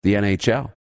league, the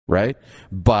NHL, right?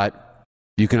 But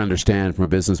you can understand from a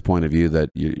business point of view that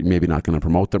you're maybe not going to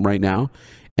promote them right now.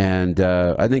 And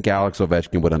I think Alex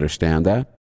Ovechkin would understand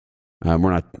that. We're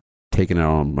not taking it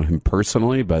on him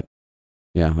personally, but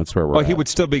Yeah, that's where we're at. He would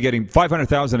still be getting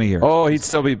 $500,000 a year. Oh, he'd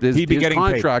still be. His getting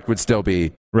contract would still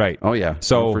be. Right. Oh, yeah.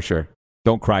 So for sure.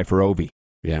 Don't cry for Ovi.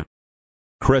 Yeah.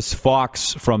 Chris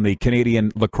Fox from the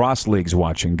Canadian Lacrosse League's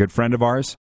watching. Good friend of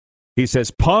ours. He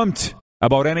says, pumped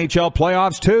about NHL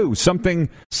playoffs, too. Something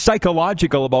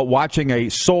psychological about watching a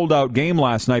sold-out game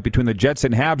last night between the Jets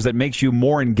and Habs that makes you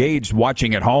more engaged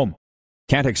watching at home.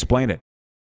 Can't explain it.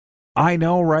 I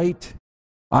know, right?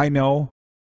 I know.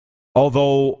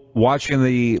 Although watching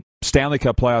the Stanley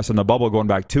Cup playoffs in the bubble going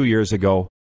back 2 years ago,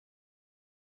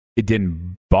 it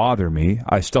didn't bother me.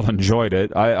 I still enjoyed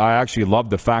it. I actually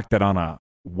loved the fact that on a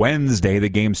Wednesday, the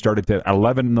game started at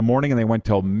 11 in the morning and they went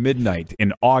till midnight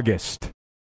in August.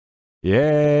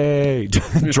 Yay!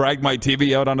 Dragged my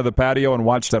TV out onto the patio and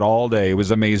watched it all day. It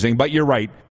was amazing. But you're right.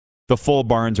 The full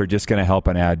barns are just going to help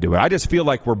and add to it. I just feel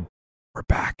like we're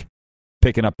back,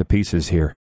 picking up the pieces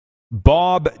here.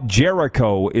 Bob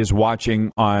Jericho is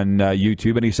watching on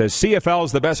YouTube, and he says, CFL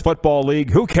is the best football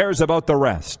league. Who cares about the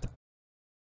rest?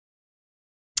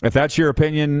 If that's your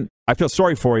opinion, I feel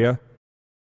sorry for you,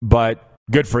 but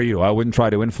good for you. I wouldn't try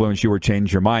to influence you or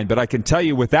change your mind. But I can tell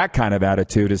you with that kind of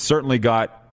attitude, it's certainly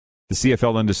got the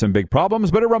CFL into some big problems.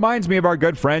 But it reminds me of our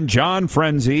good friend John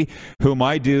Frenzy, whom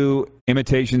I do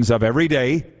imitations of every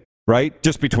day, right?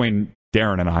 Just between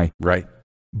Darren and I. Right.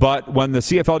 But when the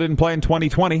CFL didn't play in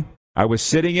 2020, I was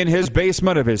sitting in his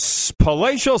basement of his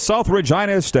palatial South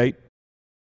Regina estate,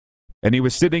 and he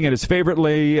was sitting in his favorite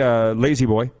lazy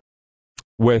boy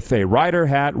with a Ryder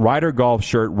hat, Ryder golf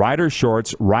shirt, Ryder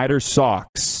shorts, Ryder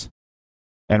socks,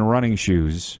 and running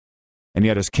shoes. And he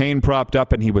had his cane propped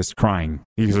up, and he was crying.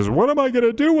 He says, what am I going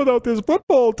to do without this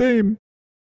football team?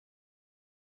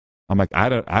 I'm like, I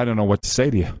don't know what to say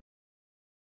to you.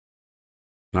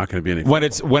 Not going to be any.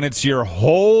 When it's your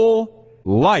whole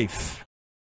life,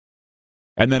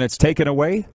 and then it's taken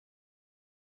away,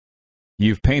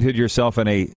 you've painted yourself in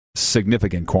a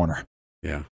significant corner.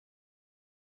 Yeah.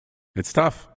 It's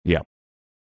tough. Yeah.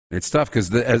 It's tough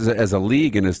because as a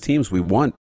league and as teams, we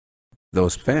want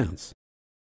those fans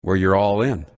where you're all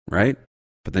in, right?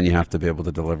 But then you have to be able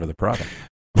to deliver the product.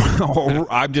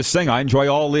 I'm just saying, I enjoy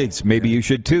all leagues. Maybe you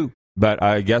should too. But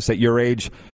I guess at your age,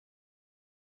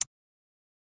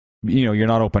 you're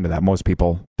not open to that. Most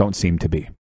people don't seem to be.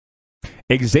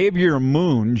 Xavier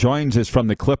Moon joins us from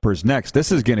the Clippers next.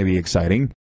 This is going to be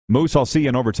exciting. Moose, I'll see you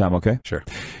in overtime, okay? Sure.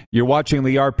 You're watching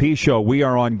the RP Show. We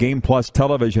are on Game Plus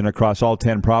television across all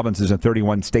 10 provinces and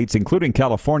 31 states, including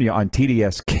California on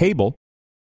TDS Cable,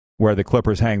 where the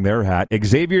Clippers hang their hat.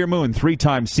 Xavier Moon,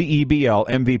 3-time CEBL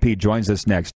MVP, joins us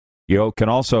next. You can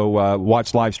also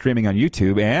watch live streaming on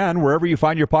YouTube and wherever you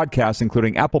find your podcasts,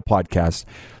 including Apple Podcasts,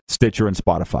 Stitcher, and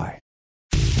Spotify.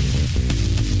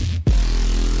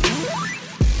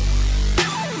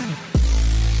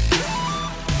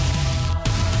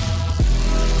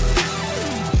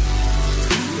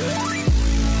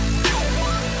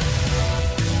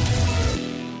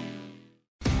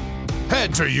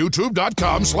 Head to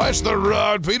youtube.com/The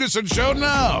Rod Peterson Show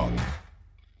now.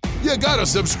 You gotta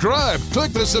subscribe.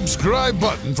 Click the subscribe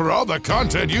button for all the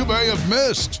content you may have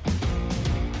missed.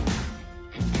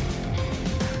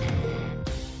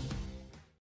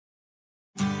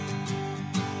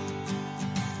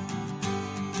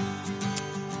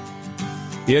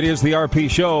 It is the RP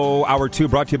Show, Hour 2,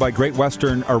 brought to you by Great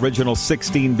Western Original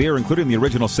 16 beer, including the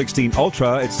Original 16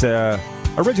 Ultra. It's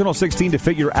Original 16 to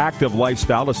fit your active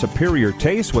lifestyle, a superior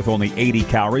taste with only 80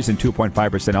 calories and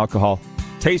 2.5% alcohol.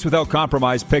 Taste without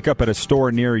compromise. Pick up at a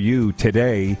store near you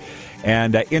today.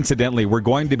 And incidentally, we're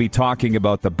going to be talking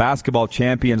about the Basketball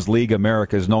Champions League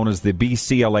Americas, known as the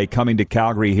BCLA, coming to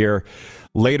Calgary here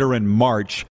later in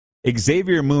March.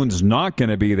 Xavier Moon's not going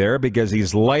to be there because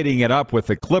he's lighting it up with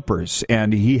the Clippers,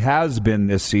 and he has been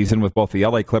this season with both the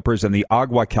LA Clippers and the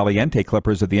Agua Caliente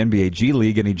Clippers of the NBA G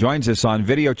League, and he joins us on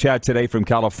video chat today from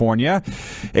California.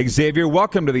 Xavier,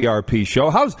 welcome to the RP Show.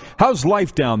 How's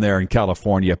life down there in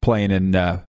California playing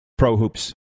in pro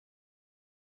hoops?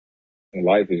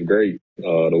 Life is great.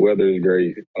 The weather is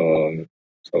great. So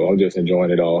I'm just enjoying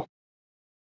it all.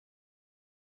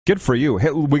 Good for you.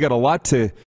 Hey, we got a lot to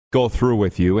go through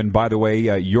with you. And by the way,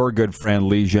 your good friend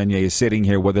Lee Genier is sitting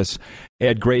here with us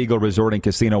at Grey Eagle Resort and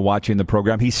Casino watching the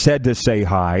program. He said to say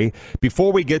hi.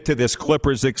 Before we get to this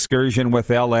Clippers excursion with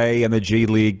LA and the G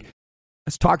League,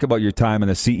 let's talk about your time in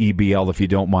the CEBL, if you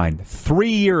don't mind. 3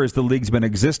 years the league's been in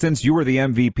existence. You were the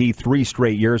MVP 3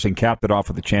 straight years and capped it off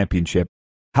with a championship.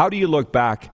 How do you look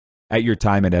back at your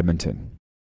time in Edmonton?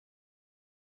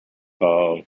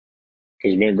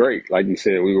 It's been great. Like you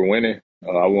said, we were winning.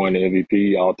 I won the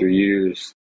MVP all 3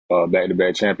 years,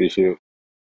 back-to-back championship.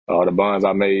 The bonds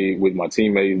I made with my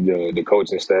teammates, the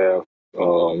coaching staff,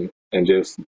 and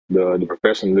just the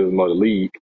professionalism of the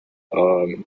league.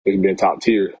 It's been top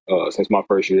tier since my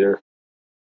first year.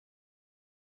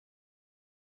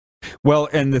 Well,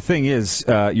 and the thing is,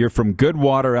 you're from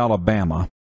Goodwater, Alabama,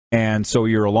 and so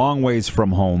you're a long ways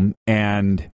from home.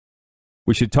 And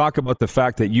we should talk about the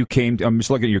fact that you came I'm just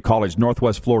looking at your college,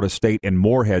 Northwest Florida State and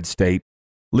Morehead State.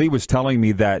 Lee was telling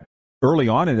me that early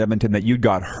on in Edmonton that you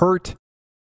got hurt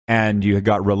and you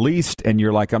got released, and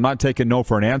you're like, I'm not taking no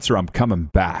for an answer, I'm coming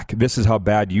back. This is how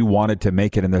bad you wanted to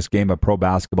make it in this game of pro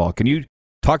basketball. Can you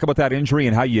talk about that injury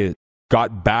and how you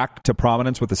got back to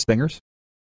prominence with the Stingers?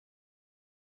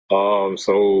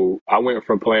 So I went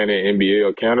from playing in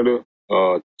NBL Canada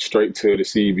straight to the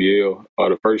CBL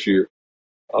the first year.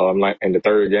 Like in the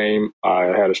third game, I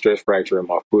had a stress fracture in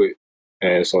my foot,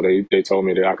 and so they told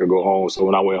me that I could go home. So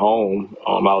when I went home,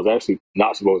 I was actually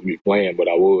not supposed to be playing, but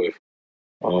I was.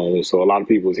 So a lot of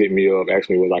people was hitting me up,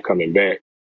 asking me was I coming back,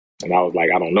 and I was like,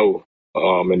 I don't know.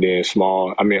 And then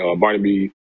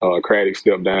Barnaby Craddock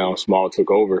stepped down, Small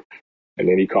took over, and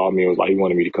then he called me and was like he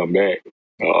wanted me to come back.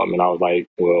 And I was like,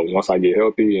 well, once I get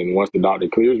healthy and once the doctor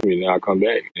clears me, then I'll come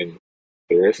back, and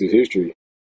the rest is history.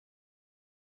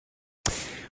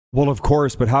 Well, of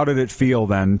course, but how did it feel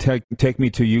then? Take me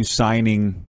to you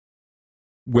signing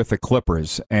with the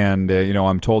Clippers. And,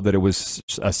 I'm told that it was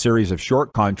a series of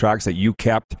short contracts that you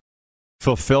kept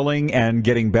fulfilling and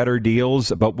getting better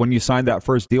deals. But when you signed that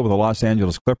first deal with the Los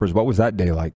Angeles Clippers, what was that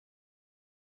day like?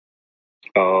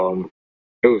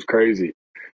 It was crazy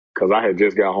because I had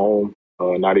just got home,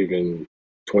 not even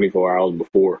 24 hours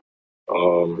before.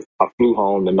 I flew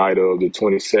home the night of the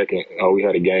 22nd. We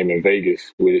had a game in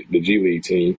Vegas with the G League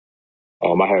team.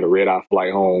 I had a red-eye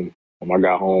flight home. I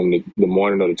got home the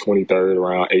morning of the 23rd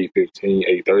around 8:15,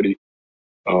 8:30.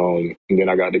 And then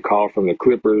I got the call from the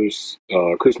Clippers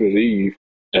Christmas Eve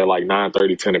at like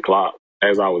 9:30, 10 o'clock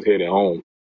as I was heading home.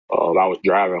 I was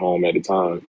driving home at the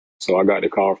time. So I got the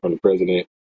call from the president,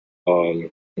 and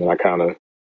I kind of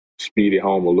speeded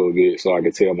home a little bit so I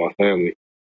could tell my family.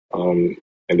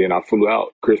 And then I flew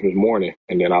out Christmas morning,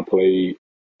 and then I played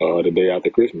the day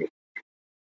after Christmas.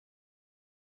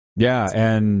 Yeah,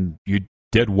 and you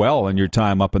did well in your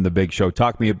time up in the Big Show.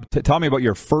 Tell me about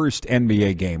your first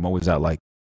NBA game. What was that like?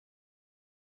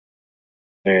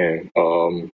 And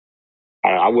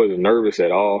I wasn't nervous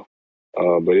at all,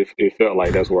 but it felt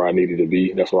like that's where I needed to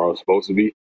be. That's where I was supposed to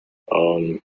be.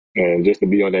 And just to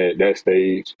be on that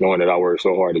stage, knowing that I worked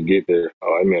so hard to get there,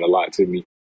 it meant a lot to me.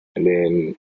 And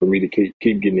then for me to keep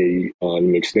getting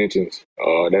the extensions,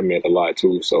 that meant a lot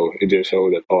too. So it just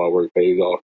showed that hard work pays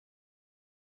off.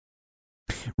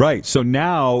 Right. So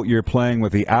now you're playing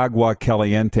with the Agua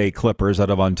Caliente Clippers out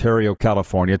of Ontario,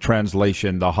 California.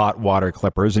 Translation, the Hot Water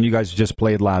Clippers. And you guys just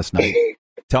played last night.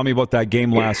 Tell me about that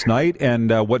game last night, and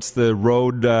what's the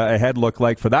road ahead look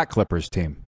like for that Clippers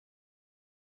team?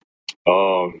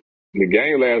 The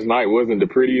game last night wasn't the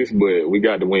prettiest, but we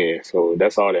got the win. So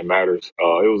that's all that matters.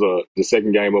 It was the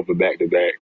second game of a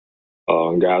back-to-back.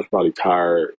 Guys probably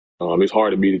tired. It's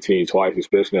hard to beat a team twice,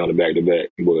 especially on the back-to-back.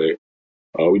 But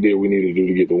we did what we needed to do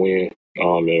to get the win.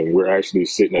 And we're actually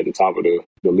sitting at the top of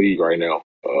the league right now,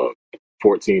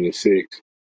 14-6,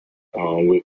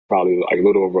 with probably like a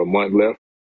little over a month left.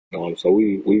 So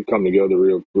we've come together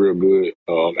real good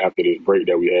after this break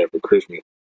that we had for Christmas.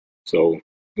 So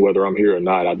whether I'm here or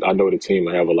not, I know the team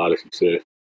will have a lot of success.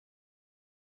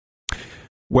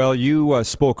 Well, you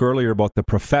spoke earlier about the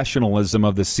professionalism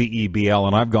of the CEBL,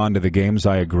 and I've gone to the games.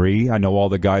 I agree. I know all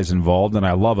the guys involved, and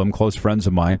I love them, close friends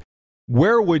of mine.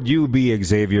 Where would you be,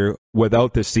 Xavier,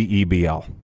 without the CEBL?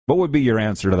 What would be your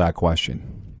answer to that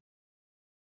question?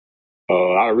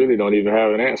 I really don't even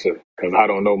have an answer because I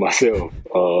don't know myself.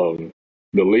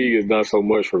 The league has done so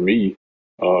much for me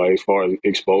as far as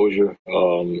exposure,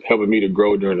 helping me to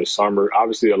grow during the summer.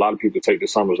 Obviously, a lot of people take the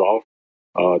summers off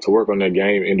to work on their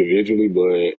game individually,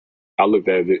 but I looked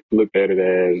at it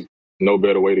as no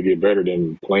better way to get better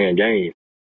than playing games.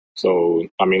 So,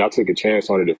 I took a chance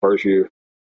on it the first year.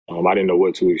 I didn't know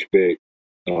what to expect.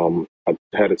 I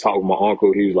had to talk with my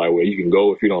uncle. He was like, well, you can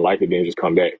go. If you don't like it, then just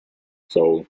come back.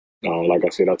 So, like I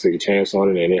said, I took a chance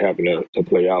on it, and it happened to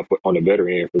play out on the better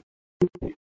end.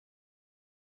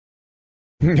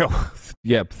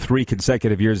 Yeah, 3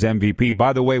 consecutive years MVP.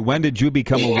 By the way, when did you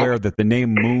become aware that the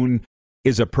name Moon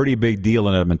is a pretty big deal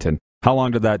in Edmonton? How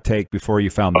long did that take before you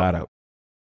found that out?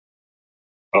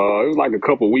 It was like a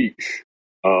couple weeks.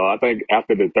 I think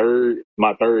after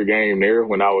my third game there,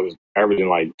 when I was averaging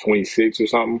like 26 or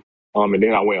something, and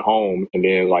then I went home, and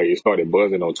then like it started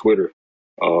buzzing on Twitter.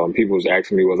 People was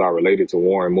asking me, was I related to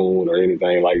Warren Moon or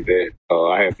anything like that?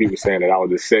 I had people saying that I was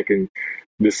the second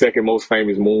the second most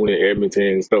famous moon in Edmonton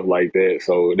and stuff like that.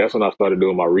 So that's when I started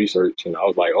doing my research, and I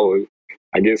was like, oh,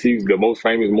 I guess he's the most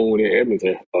famous moon in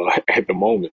Edmonton at the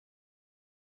moment.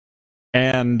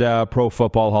 And Pro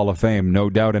Football Hall of Fame, no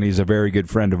doubt, and he's a very good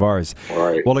friend of ours.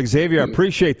 All right. Well, Xavier, I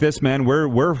appreciate this, man.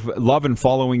 We're loving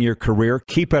following your career.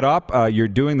 Keep it up. You're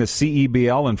doing the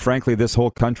CEBL, and frankly, this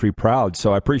whole country proud.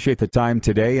 So I appreciate the time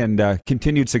today, and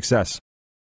continued success.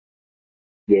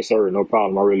 Yes, sir. No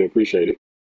problem. I really appreciate it.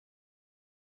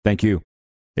 Thank you.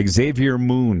 Xavier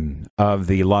Moon of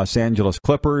the Los Angeles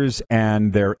Clippers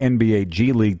and their NBA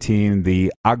G League team,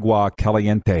 the Agua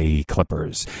Caliente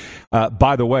Clippers.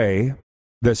 By the way,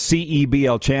 the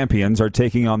CEBL champions are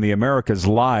taking on the Americas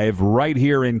live right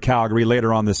here in Calgary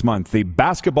later on this month. The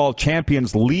Basketball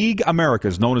Champions League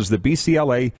Americas, known as the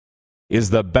BCLA,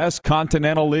 is the best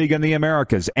continental league in the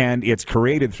Americas, and it's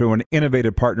created through an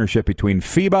innovative partnership between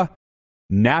FIBA,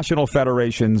 national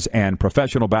federations, and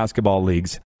professional basketball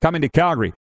leagues. Coming to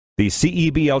Calgary, the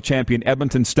CEBL champion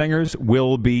Edmonton Stingers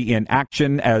will be in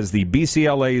action as the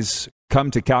BCLAs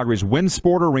come to Calgary's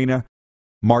Winsport Arena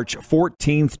March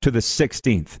 14th to the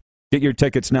 16th. Get your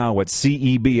tickets now at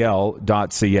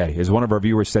cebl.ca. As one of our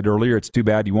viewers said earlier, it's too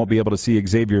bad you won't be able to see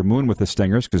Xavier Moon with the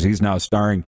Stingers because he's now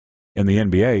starring in the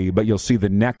NBA, but you'll see the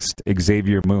next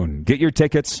Xavier Moon. Get your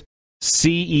tickets,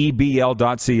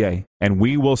 cebl.ca, and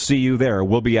we will see you there.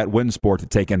 We'll be at Winsport to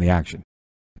take in the action.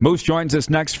 Moose joins us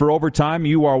next for Overtime.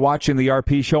 You are watching the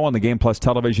RP Show on the Game Plus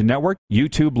Television Network,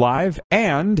 YouTube Live,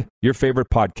 and your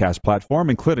favorite podcast platform,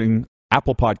 including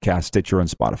Apple Podcasts, Stitcher, and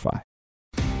Spotify.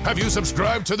 Have you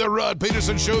subscribed to the Rod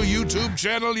Peterson Show YouTube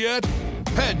channel yet?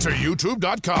 Head to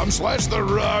youtube.com/The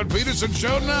Rod Peterson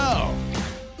Show now.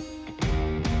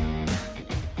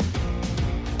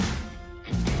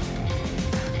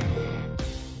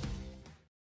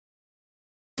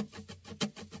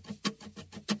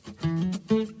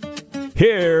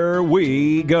 Here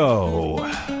we go.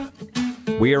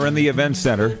 We are in the event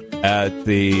center at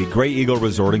the Grey Eagle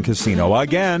Resort and Casino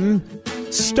again,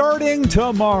 starting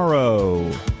tomorrow.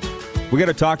 We got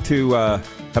to talk to,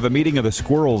 have a meeting of the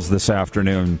squirrels this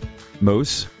afternoon,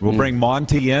 Moose. We'll bring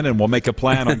Monty in and we'll make a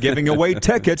plan on giving away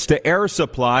tickets to Air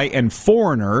Supply and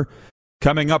Foreigner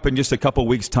coming up in just a couple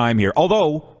weeks' time here.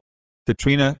 Although,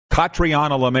 Catriona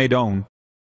Lamaidon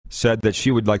said that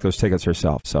she would like those tickets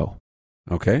herself, so.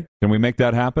 Okay. Can we make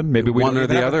that happen? Maybe we one or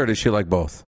the other, or does she like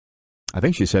both? I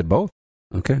think she said both.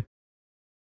 Okay.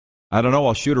 I don't know.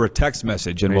 I'll shoot her a text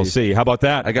message and we'll see. How about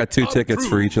that? I got 2 tickets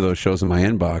for each of those shows in my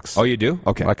inbox. Oh, you do?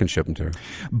 Okay. I can ship them to her.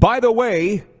 By the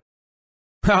way,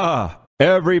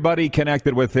 everybody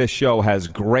connected with this show has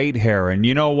great hair. And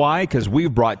you know why? Because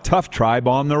we've brought Tough Tribe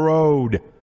on the road.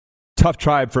 Tough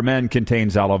Tribe for Men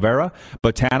contains aloe vera,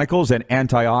 botanicals, and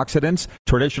antioxidants,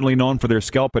 traditionally known for their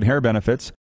scalp and hair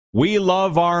benefits. We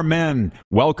love our men.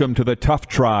 Welcome to the Tough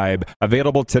Tribe.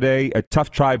 Available today at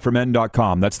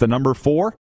toughtribeformen.com. That's the number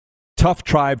 4,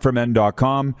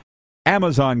 toughtribeformen.com,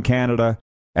 Amazon Canada,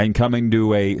 and coming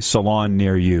to a salon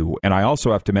near you. And I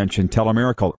also have to mention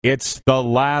Telemiracle. It's the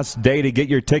last day to get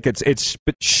your tickets. It's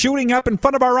shooting up in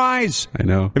front of our eyes. I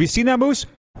know. Have you seen that, Moose?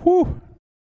 Whew.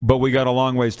 But we got a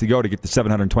long ways to go to get the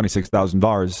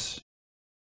 $726,000.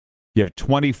 You have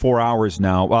 24 hours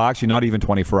now. Well, actually, not even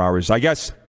 24 hours. I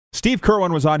guess Steve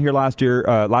Kerwin was on here last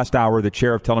hour, the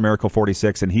chair of Telemiracle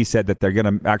 46, and he said that they're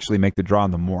going to actually make the draw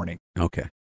in the morning. Okay.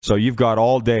 So you've got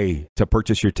all day to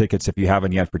purchase your tickets if you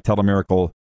haven't yet for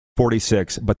Telemiracle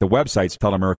 46, but the website's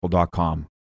telemiracle.com.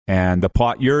 And the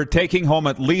pot, you're taking home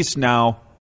at least now,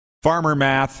 farmer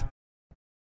math.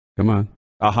 Come on.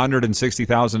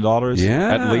 $160,000?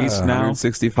 Yeah. At least now?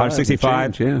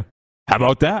 165. Yeah. How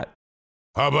about that?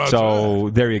 How about So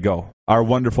that? there you go. Our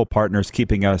wonderful partners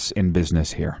keeping us in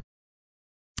business here.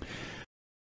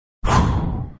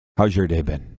 How's your day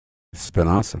been? It's been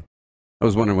awesome. I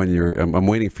was wondering when I'm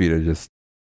waiting for you to just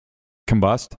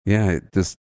Combust? Yeah,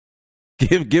 just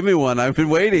give me one. I've been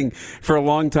waiting for a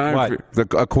long time for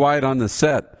a quiet on the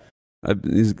set.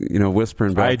 He's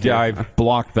whispering back. I've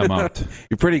blocked them out.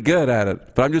 You're pretty good at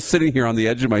it, but I'm just sitting here on the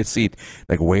edge of my seat,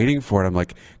 like waiting for it. I'm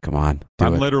like, come on,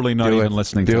 I'm literally not even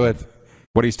listening to it.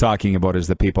 What he's talking about is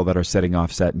the people that are sitting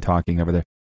off set and talking over there.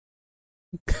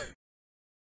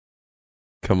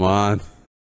 Come on.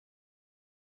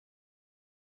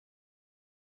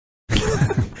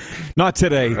 Not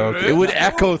today. Okay. It would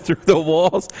echo through the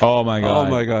walls. Oh, my God. Oh,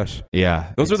 my gosh.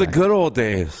 Yeah. Those were the good old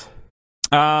days.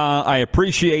 I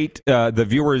appreciate the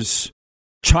viewers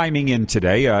chiming in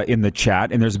today in the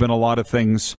chat, and there's been a lot of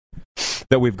things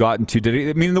that we've gotten to today.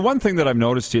 I mean, the one thing that I've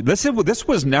noticed here, this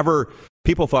was never,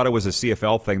 people thought it was a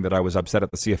CFL thing that I was upset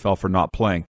at the CFL for not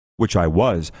playing, which I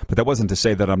was, but that wasn't to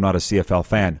say that I'm not a CFL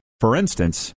fan. for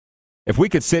instance, if we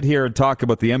could sit here and talk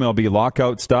about the MLB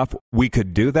lockout stuff, we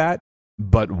could do that.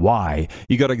 But why?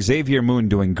 You got Xavier Moon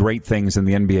doing great things in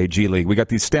the NBA G League. We got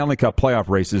these Stanley Cup playoff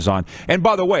races on. And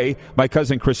by the way, my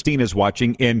cousin Christine is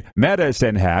watching in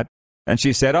Medicine Hat, and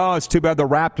she said, oh, it's too bad the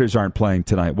Raptors aren't playing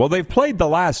tonight. Well, they've played the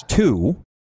last two.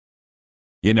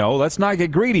 You know, let's not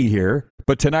get greedy here.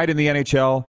 But tonight in the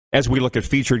NHL, as we look at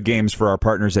featured games for our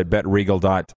partners at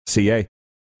betregal.ca,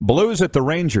 Blues at the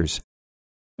Rangers.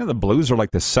 You know, the Blues are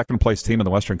like the second-place team in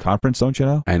the Western Conference, don't you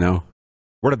know? I know.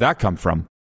 Where did that come from?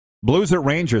 Blues at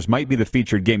Rangers might be the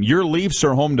featured game. Your Leafs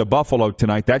are home to Buffalo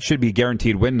tonight. That should be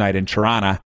guaranteed win night in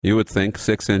Toronto. You would think,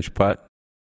 6-inch putt.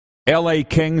 L.A.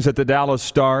 Kings at the Dallas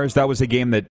Stars. That was a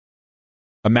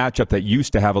matchup that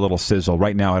used to have a little sizzle.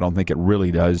 Right now, I don't think it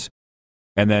really does.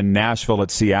 And then Nashville at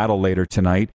Seattle later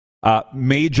tonight.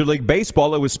 Major League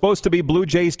Baseball, it was supposed to be Blue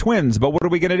Jays Twins, but what are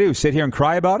we going to do? Sit here and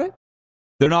cry about it?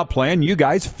 They're not playing. You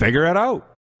guys figure it out.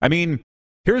 I mean,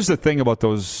 here's the thing about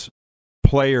those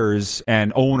players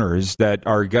and owners that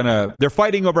are they're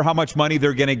fighting over how much money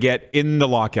they're going to get in the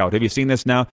lockout. Have you seen this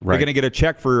now? Right. They're going to get a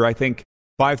check for, I think,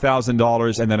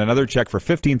 $5,000 and then another check for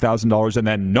 $15,000 and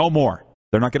then no more.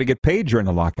 They're not going to get paid during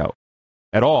the lockout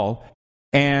at all.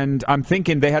 And I'm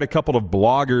thinking they had a couple of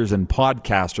bloggers and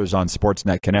podcasters on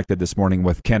Sportsnet connected this morning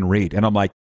with Ken Reed. And I'm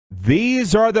like,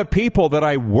 these are the people that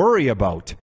I worry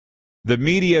about. The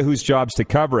media whose job's to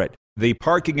cover it. The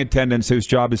parking attendants whose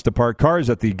job is to park cars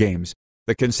at the games.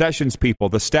 The concessions people.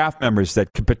 The staff members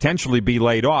that could potentially be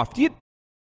laid off.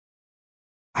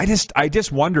 I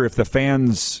just wonder if the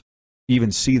fans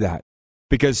even see that.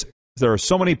 Because there are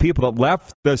so many people that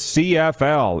left the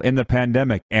CFL in the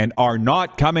pandemic and are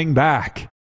not coming back.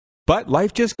 But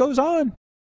life just goes on.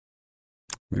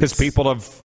 Because people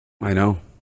have... I know.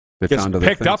 They found other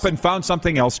picked things up and found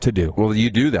something else to do. Well, you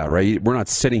do that, right? We're not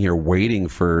sitting here waiting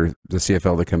for the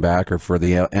CFL to come back or for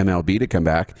the MLB to come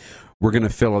back. We're going to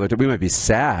fill other time. We might be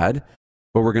sad,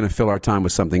 but we're going to fill our time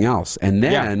with something else. And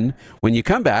then when you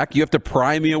come back, you have to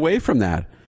pry me away from that,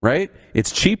 right?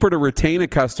 It's cheaper to retain a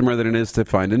customer than it is to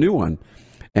find a new one.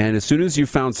 And as soon as you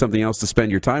found something else to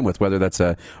spend your time with, whether that's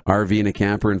a RV and a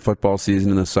camper in football season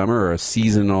in the summer or a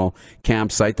seasonal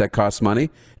campsite that costs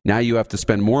money, now you have to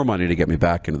spend more money to get me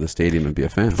back into the stadium and be a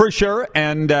fan. For sure.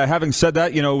 And having said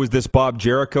that, it was this Bob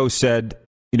Jericho said,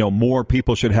 more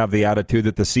people should have the attitude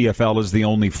that the CFL is the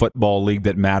only football league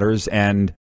that matters.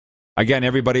 And again,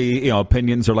 everybody,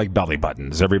 opinions are like belly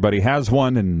buttons. Everybody has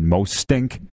one and most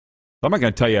stink. I'm not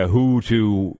going to tell you who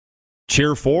to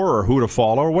cheer for or who to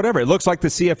follow or whatever. It looks like the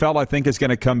CFL, I think, is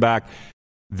going to come back.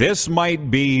 This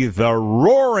might be the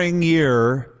roaring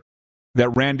year that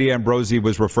Randy Ambrosie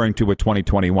was referring to with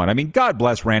 2021. I mean, God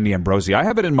bless Randy Ambrosie. I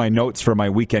have it in my notes for my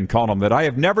weekend column that I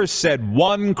have never said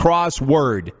one cross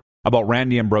word about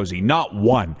Randy Ambrosie. Not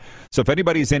one. So if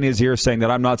anybody's in his ear saying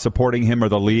that I'm not supporting him or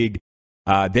the league,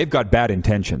 they've got bad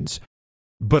intentions.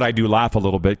 But I do laugh a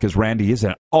little bit because Randy is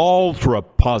an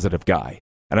ultra-positive guy.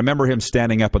 And I remember him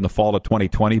standing up in the fall of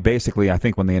 2020, basically, I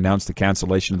think, when they announced the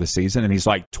cancellation of the season. And he's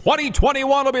like,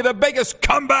 2021 will be the biggest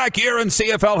comeback year in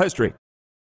CFL history.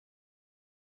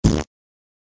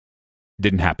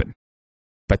 Didn't happen.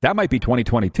 But that might be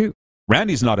 2022.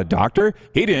 Randy's not a doctor.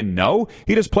 He didn't know.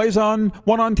 He just plays on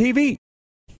TV.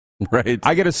 Right.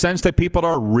 I get a sense that people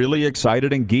are really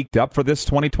excited and geeked up for this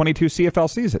 2022 CFL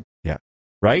season. Yeah.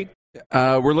 Right?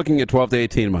 We're looking at 12 to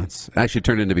 18 months. Actually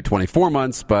turned into be 24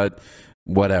 months, but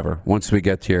whatever. Once we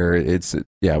get here,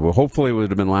 well, hopefully it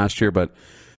would have been last year, but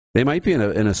they might be in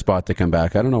a spot to come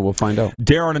back. I don't know. We'll find out.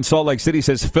 Darren in Salt Lake City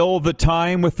says, fill the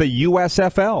time with the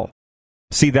USFL.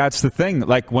 See, that's the thing.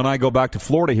 Like when I go back to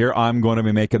Florida here, I'm going to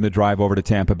be making the drive over to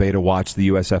Tampa Bay to watch the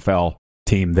USFL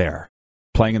team there,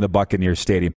 playing in the Buccaneers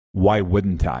Stadium. Why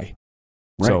wouldn't I?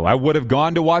 Right. So I would have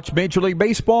gone to watch Major League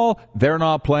Baseball. They're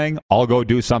not playing. I'll go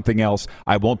do something else.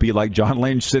 I won't be like John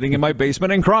Lynch sitting in my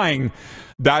basement and crying.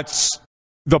 That's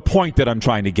the point that I'm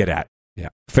trying to get at. Yeah.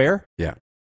 Fair? Yeah.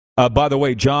 By the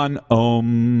way, John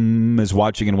is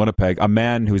watching in Winnipeg, a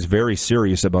man who's very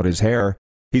serious about his hair.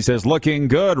 He says, looking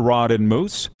good, Rod and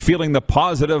Moose, feeling the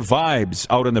positive vibes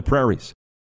out in the prairies.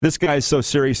 This guy's so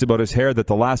serious about his hair that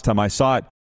the last time I saw it,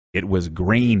 it was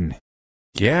green.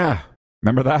 Yeah.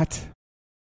 Remember that?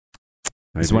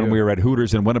 This is when we were at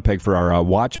Hooters in Winnipeg for our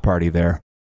watch party there.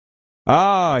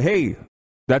 Hey,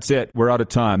 that's it. We're out of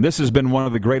time. This has been one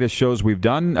of the greatest shows we've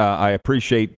done. I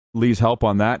appreciate Lee's help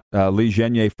on that. Lee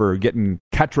Genier for getting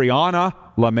Catriona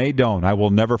LeMaidon. I will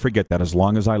never forget that as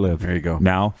long as I live. There you go.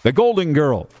 Now, the Golden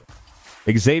Girl.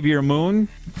 Xavier Moon.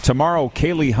 Tomorrow,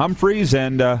 Kaylee Humphreys,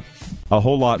 and a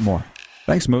whole lot more.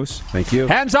 Thanks, Moose. Thank you.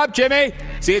 Hands up, Jimmy.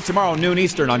 See you tomorrow, noon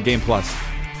Eastern on Game Plus.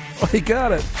 Oh, he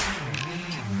got it.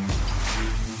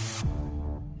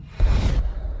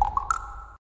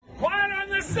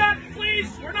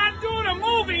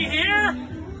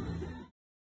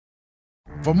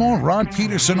 For more Rod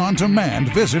Peterson on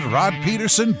demand, visit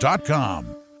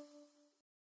rodpeterson.com.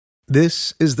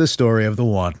 This is the story of the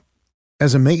one.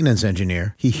 As a maintenance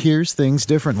engineer, he hears things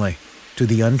differently. To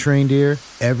the untrained ear,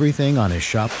 everything on his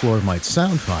shop floor might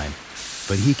sound fine,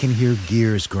 but he can hear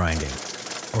gears grinding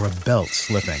or a belt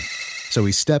slipping. So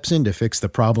he steps in to fix the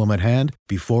problem at hand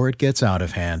before it gets out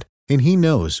of hand. And he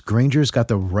knows Grainger's got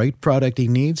the right product he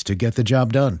needs to get the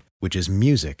job done, which is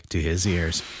music to his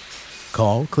ears.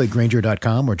 Call, click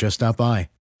Grainger.com, or just stop by.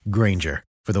 Grainger,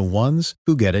 for the ones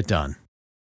who get it done.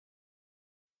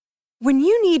 When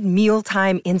you need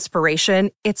mealtime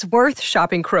inspiration, it's worth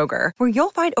shopping Kroger, where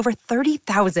you'll find over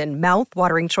 30,000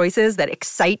 mouth-watering choices that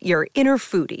excite your inner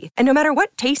foodie. And no matter what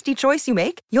tasty choice you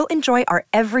make, you'll enjoy our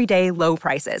everyday low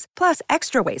prices, plus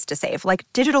extra ways to save, like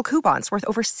digital coupons worth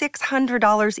over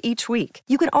 $600 each week.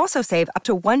 You can also save up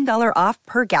to $1 off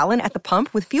per gallon at the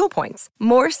pump with fuel points.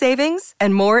 More savings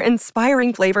and more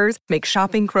inspiring flavors make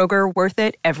shopping Kroger worth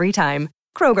it every time.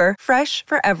 Kroger, fresh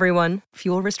for everyone.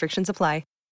 Fuel restrictions apply.